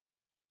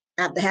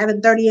 After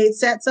having 38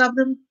 sets of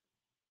them,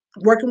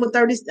 working with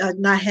 30,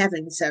 not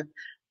having sets,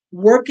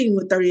 working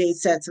with 38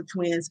 sets of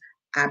twins,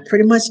 I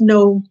pretty much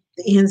know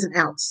the ins and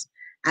outs.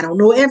 I don't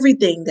know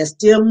everything. There's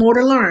still more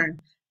to learn.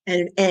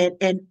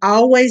 And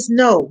always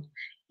know,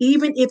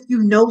 even if you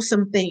know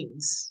some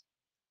things,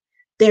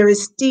 there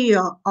is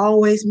still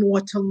always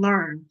more to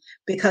learn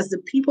because the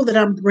people that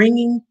I'm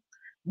bringing,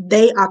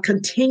 they are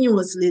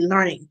continuously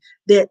learning.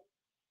 That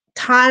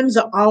times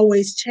are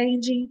always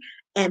changing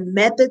and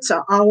methods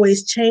are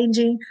always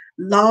changing.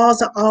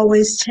 Laws are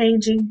always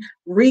changing.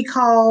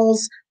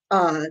 Recalls.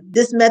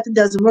 This method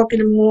doesn't work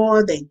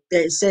anymore.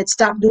 They said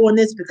stop doing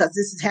this because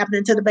this is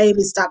happening to the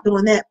baby. Stop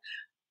doing that.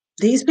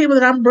 These people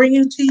that I'm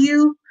bringing to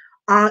you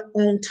are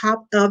on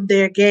top of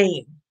their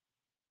game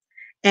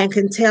and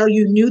can tell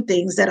you new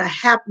things that are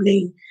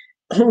happening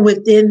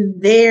within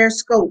their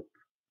scope.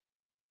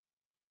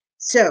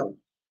 So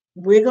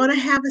we're going to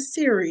have a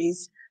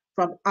series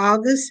from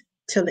August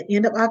till the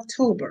end of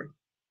October.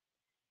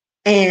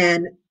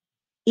 And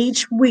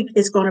each week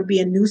is going to be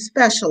a new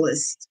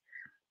specialist.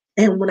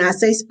 And when I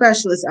say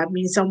specialist, I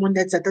mean someone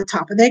that's at the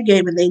top of their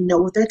game and they know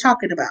what they're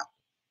talking about,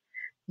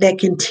 that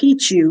can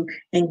teach you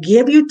and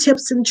give you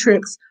tips and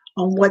tricks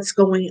on what's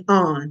going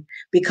on.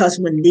 Because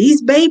when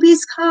these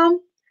babies come,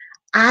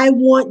 I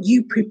want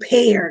you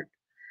prepared.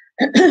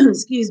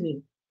 Excuse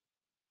me.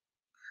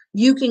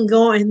 You can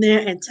go in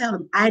there and tell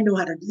them, I know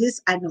how to do this,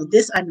 I know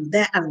this, I know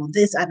that, I know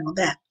this, I know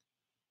that.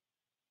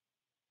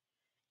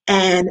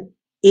 And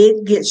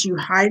it gets you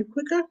hired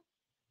quicker.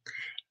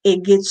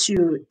 It gets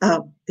you,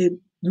 it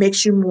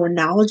makes you more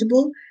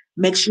knowledgeable,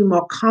 makes you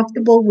more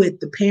comfortable with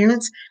the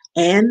parents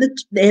and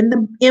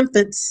the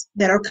infants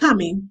that are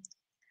coming.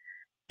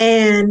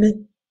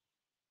 And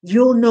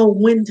you'll know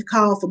when to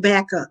call for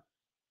backup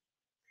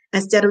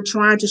instead of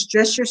trying to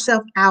stress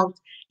yourself out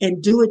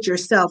and do it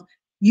yourself.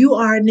 You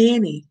are a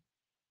nanny.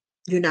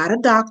 You're not a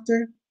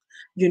doctor.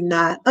 You're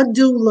not a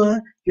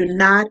doula. You're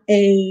not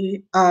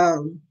a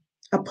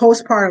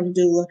postpartum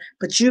doula,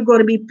 but you're going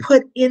to be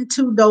put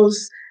into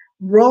those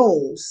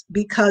roles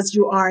because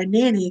you are a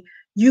nanny.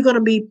 You're going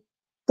to be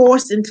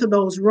forced into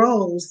those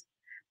roles,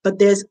 but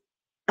there's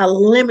a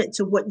limit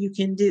to what you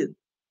can do.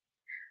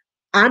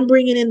 I'm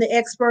bringing in the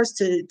experts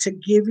to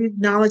give you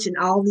knowledge in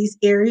all these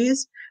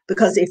areas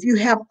because if you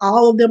have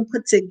all of them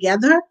put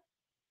together,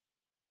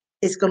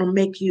 it's going to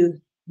make you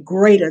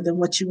greater than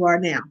what you are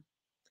now.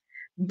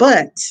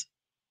 But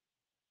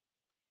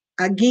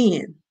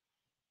again,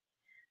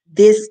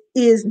 this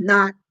is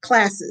not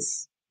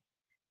classes.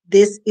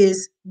 This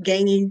is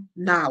gaining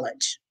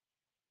knowledge,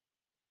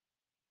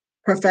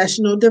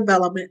 professional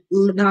development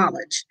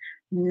knowledge,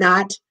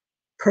 not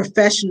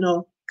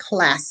professional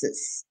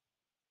classes,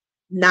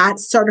 not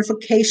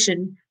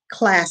certification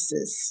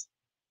classes.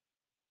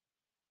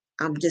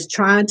 I'm just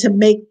trying to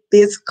make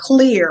this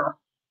clear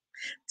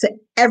to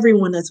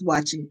everyone that's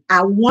watching.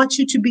 I want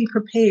you to be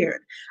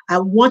prepared. I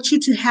want you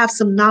to have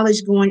some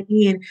knowledge going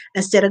in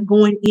instead of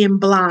going in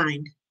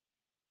blind.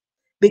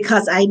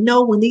 Because I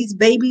know when these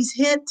babies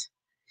hit,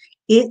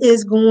 it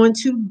is going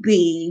to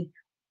be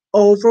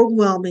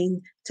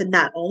overwhelming to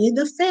not only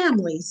the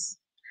families,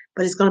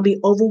 but it's going to be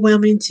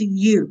overwhelming to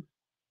you.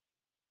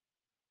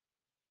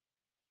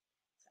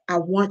 I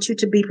want you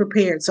to be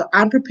prepared. So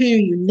I'm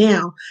preparing you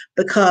now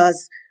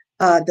because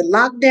the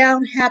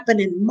lockdown happened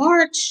in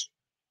March.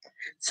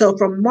 So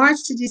from March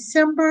to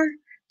December,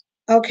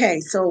 okay,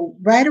 so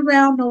right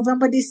around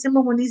November,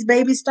 December, when these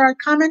babies start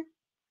coming,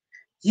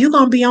 you're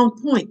going to be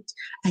on point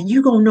and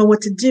you're going to know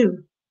what to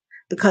do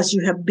because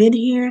you have been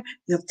here,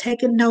 you have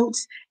taken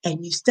notes,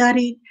 and you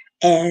studied,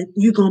 and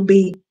you're going to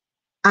be,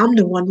 I'm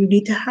the one you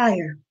need to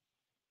hire.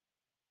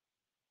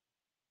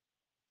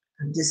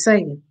 I'm just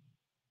saying.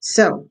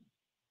 So,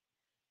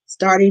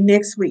 starting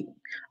next week.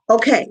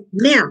 Okay,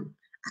 now,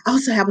 I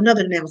also have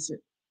another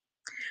announcement.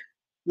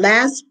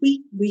 Last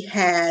week, we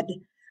had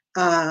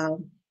uh,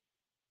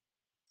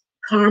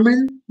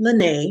 Carmen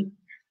Lene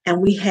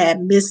and we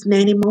had Miss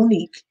Nanny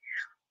Monique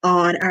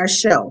on our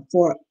show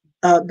for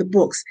the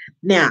books.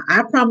 Now,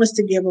 I promised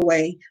to give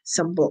away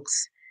some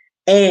books,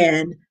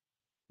 and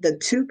the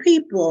two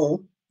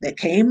people that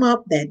came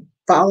up that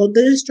followed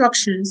the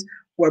instructions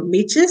were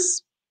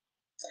Meeches,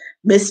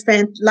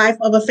 Life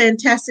of a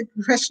Fantastic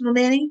Professional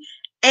Nanny,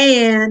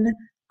 and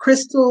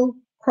Crystal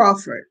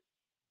Crawford.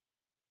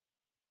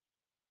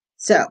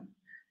 So,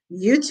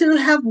 you two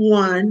have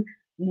won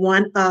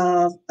one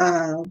of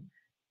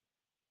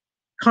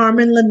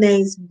Carmen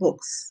Lenae's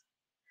books.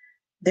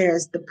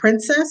 There's The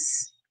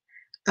Princess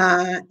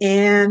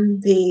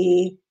and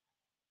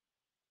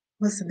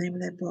what's the name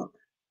of that book?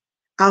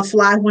 I'll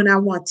Fly When I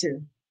Want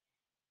to.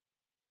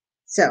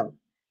 So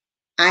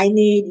I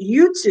need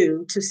you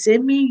two to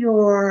send me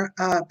your,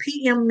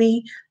 PM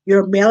me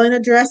your mailing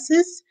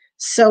addresses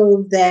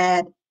so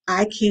that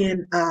I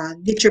can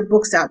get your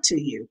books out to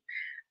you.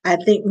 I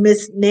think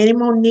Miss Nanny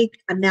Monique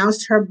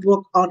announced her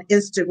book on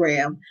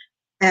Instagram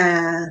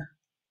uh,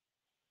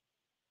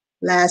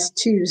 last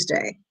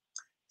Tuesday.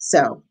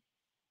 So,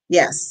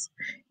 yes.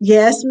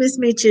 Yes, Miss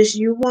Meeches,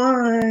 you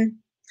won.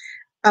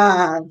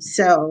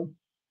 So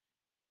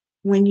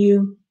when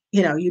you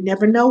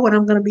never know what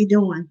I'm going to be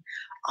doing.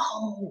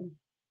 Oh,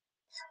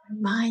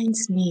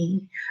 reminds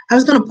me. I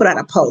was going to put out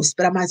a post,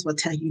 but I might as well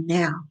tell you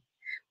now.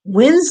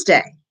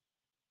 Wednesday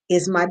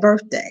is my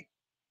birthday.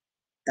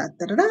 Da,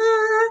 da, da, da.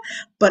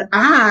 But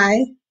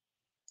I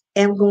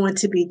am going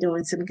to be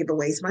doing some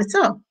giveaways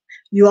myself.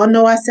 You all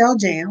know I sell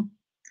jam,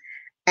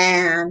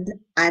 and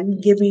I'm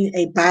giving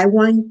a buy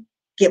one,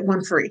 get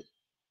one free.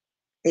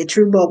 A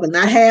true BOGO,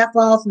 not half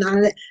off, none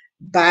of that.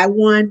 Buy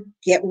one,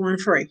 get one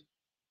free.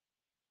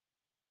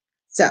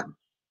 So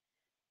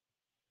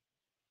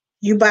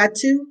you buy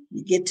two,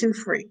 you get two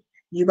free.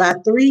 You buy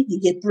three, you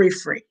get three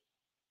free.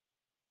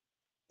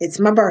 It's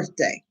my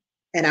birthday,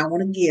 and I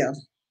want to give.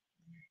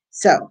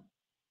 So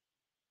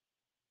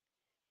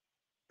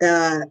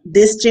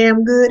This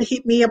Jam Good,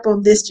 hit me up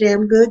on This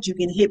Jam Good. You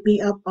can hit me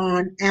up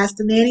on Ask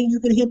the Nanny. You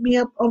can hit me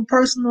up on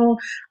personal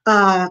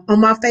on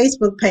my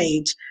Facebook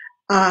page,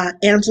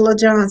 Angela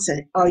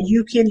Johnson, or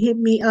you can hit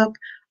me up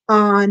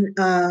on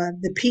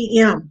the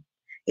PM.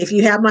 If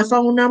you have my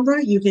phone number,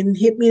 you can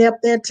hit me up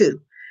there too.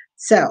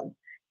 So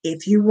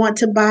if you want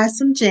to buy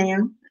some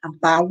jam,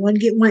 buy one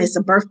get one. It's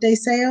a birthday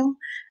sale.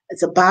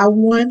 It's a buy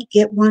one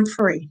get one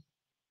free.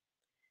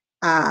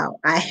 I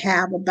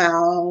have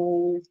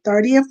about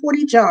 30 or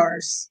 40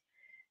 jars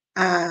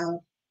uh,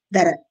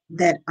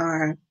 that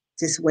are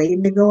just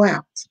waiting to go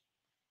out.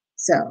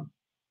 So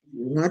if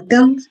you want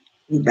them,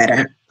 you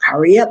better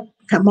hurry up.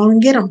 Come on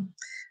and get them.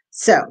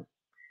 So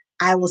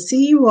I will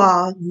see you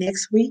all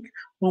next week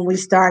when we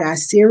start our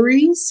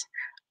series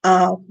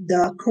of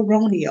the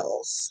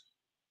Coronials.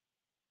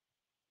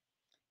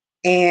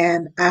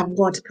 And I'm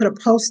going to put a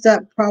post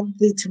up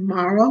probably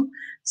tomorrow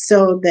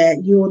so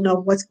that you will know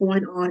what's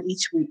going on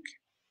each week.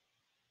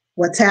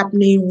 What's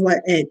happening,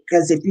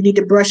 because if you need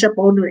to brush up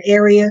on the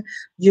area,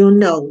 you'll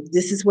know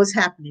this is what's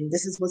happening,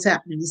 this is what's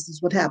happening, this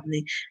is what's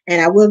happening.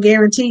 And I will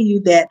guarantee you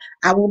that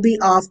I will be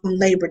off on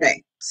Labor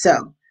Day.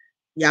 So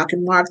y'all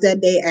can mark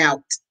that day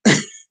out.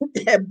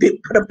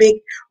 Put a big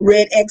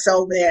red X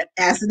over there.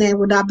 Asinine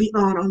will not be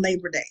on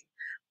Labor Day.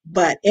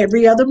 But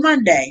every other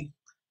Monday,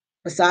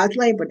 besides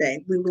Labor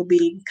Day, we will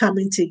be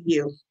coming to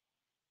you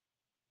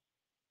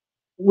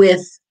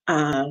with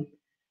the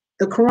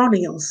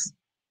Coronials.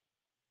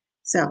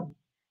 So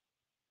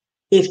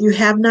if you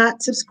have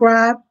not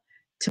subscribed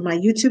to my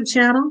YouTube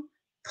channel,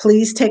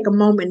 please take a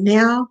moment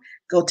now.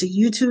 Go to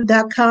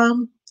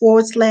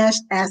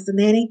youtube.com/Ask the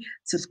Nanny.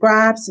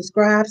 Subscribe,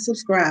 subscribe,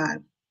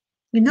 subscribe.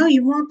 You know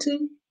you want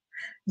to.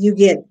 You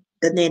get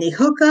the Nanny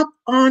hookup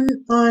on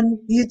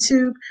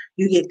YouTube.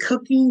 You get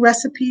cooking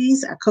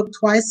recipes. I cook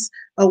twice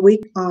a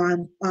week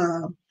on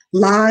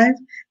live.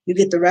 You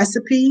get the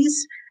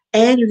recipes,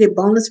 and you get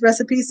bonus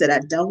recipes that I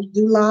don't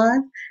do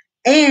live.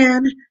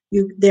 And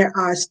there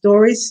are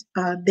stories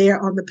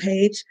there on the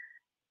page.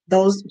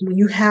 Those when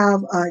you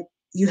have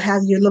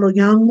your little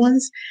young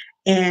ones,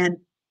 and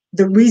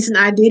the reason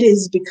I did it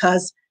is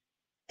because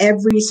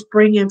every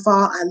spring and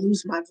fall I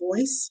lose my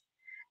voice,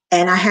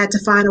 and I had to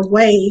find a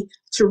way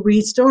to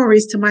read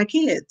stories to my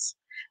kids.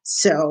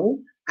 So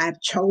I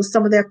chose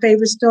some of their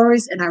favorite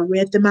stories and I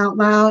read them out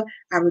loud.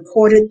 I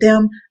recorded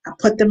them. I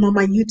put them on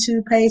my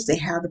YouTube page. They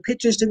have the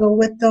pictures to go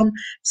with them.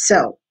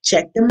 So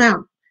check them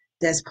out.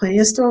 There's plenty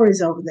of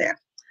stories over there.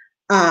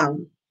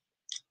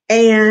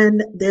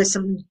 And there's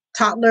some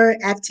toddler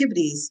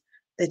activities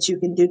that you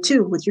can do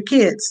too with your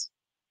kids.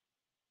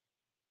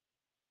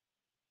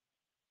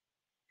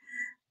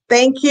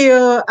 Thank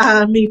you,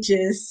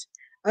 Meeches.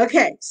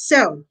 Okay,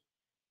 so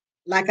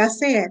like I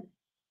said,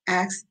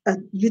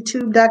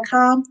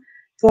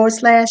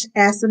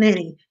 youtube.com/Ask the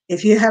Nanny.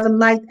 If you haven't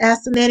liked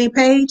Ask the Nanny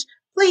page,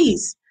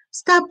 please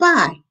stop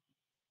by.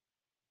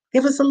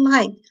 Give us a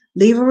like.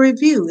 Leave a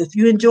review. If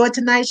you enjoyed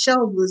tonight's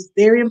show, it was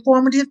very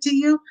informative to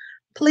you,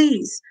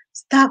 please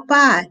stop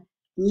by.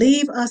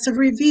 Leave us a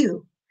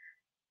review.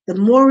 The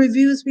more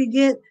reviews we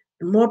get,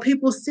 the more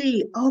people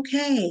see,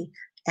 okay,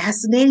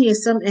 Ask the Nanny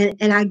and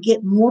and I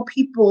get more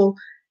people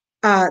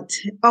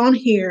on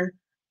here,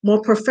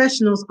 more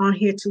professionals on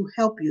here to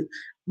help you.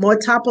 More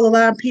top of the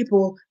line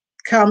people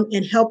come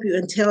and help you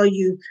and tell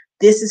you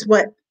this is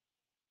what,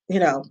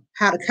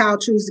 how the cow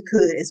chews the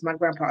cud, as my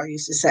grandpa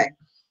used to say.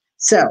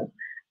 So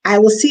I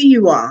will see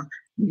you all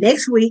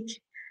next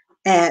week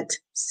at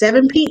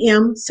 7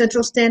 p.m.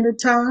 Central Standard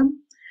Time.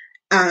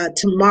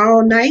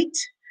 Tomorrow night,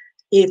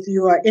 if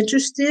you are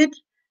interested,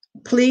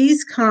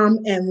 please come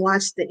and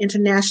watch the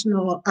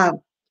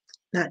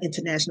not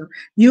international,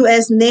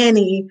 U.S.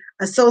 Nanny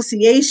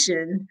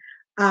Association.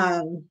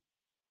 Um,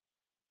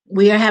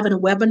 we are having a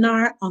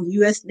webinar on the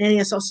U.S. Nanny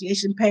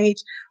Association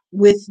page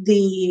with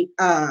the,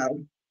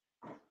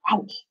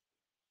 ouch,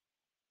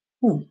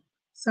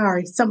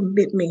 sorry, something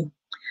bit me.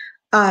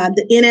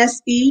 The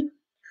NSE,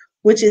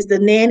 which is the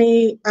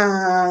Nanny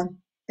and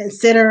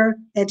Center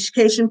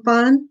Education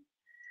Fund.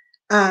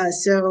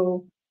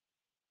 So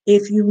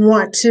if you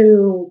want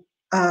to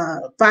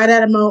find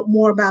out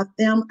more about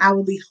them, I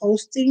will be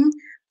hosting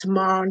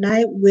tomorrow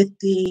night with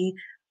the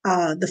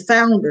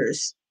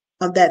founders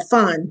of that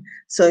fund.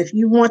 So if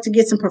you want to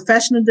get some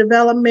professional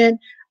development,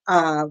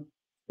 uh,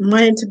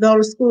 money to go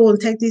to school and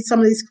take some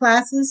of these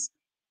classes,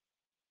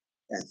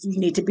 you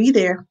need to be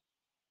there.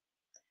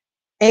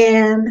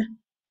 And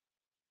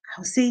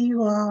I'll see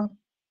you all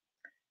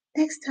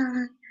next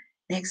time,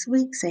 next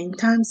week, same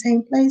time,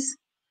 same place.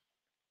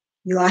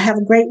 You all have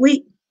a great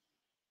week.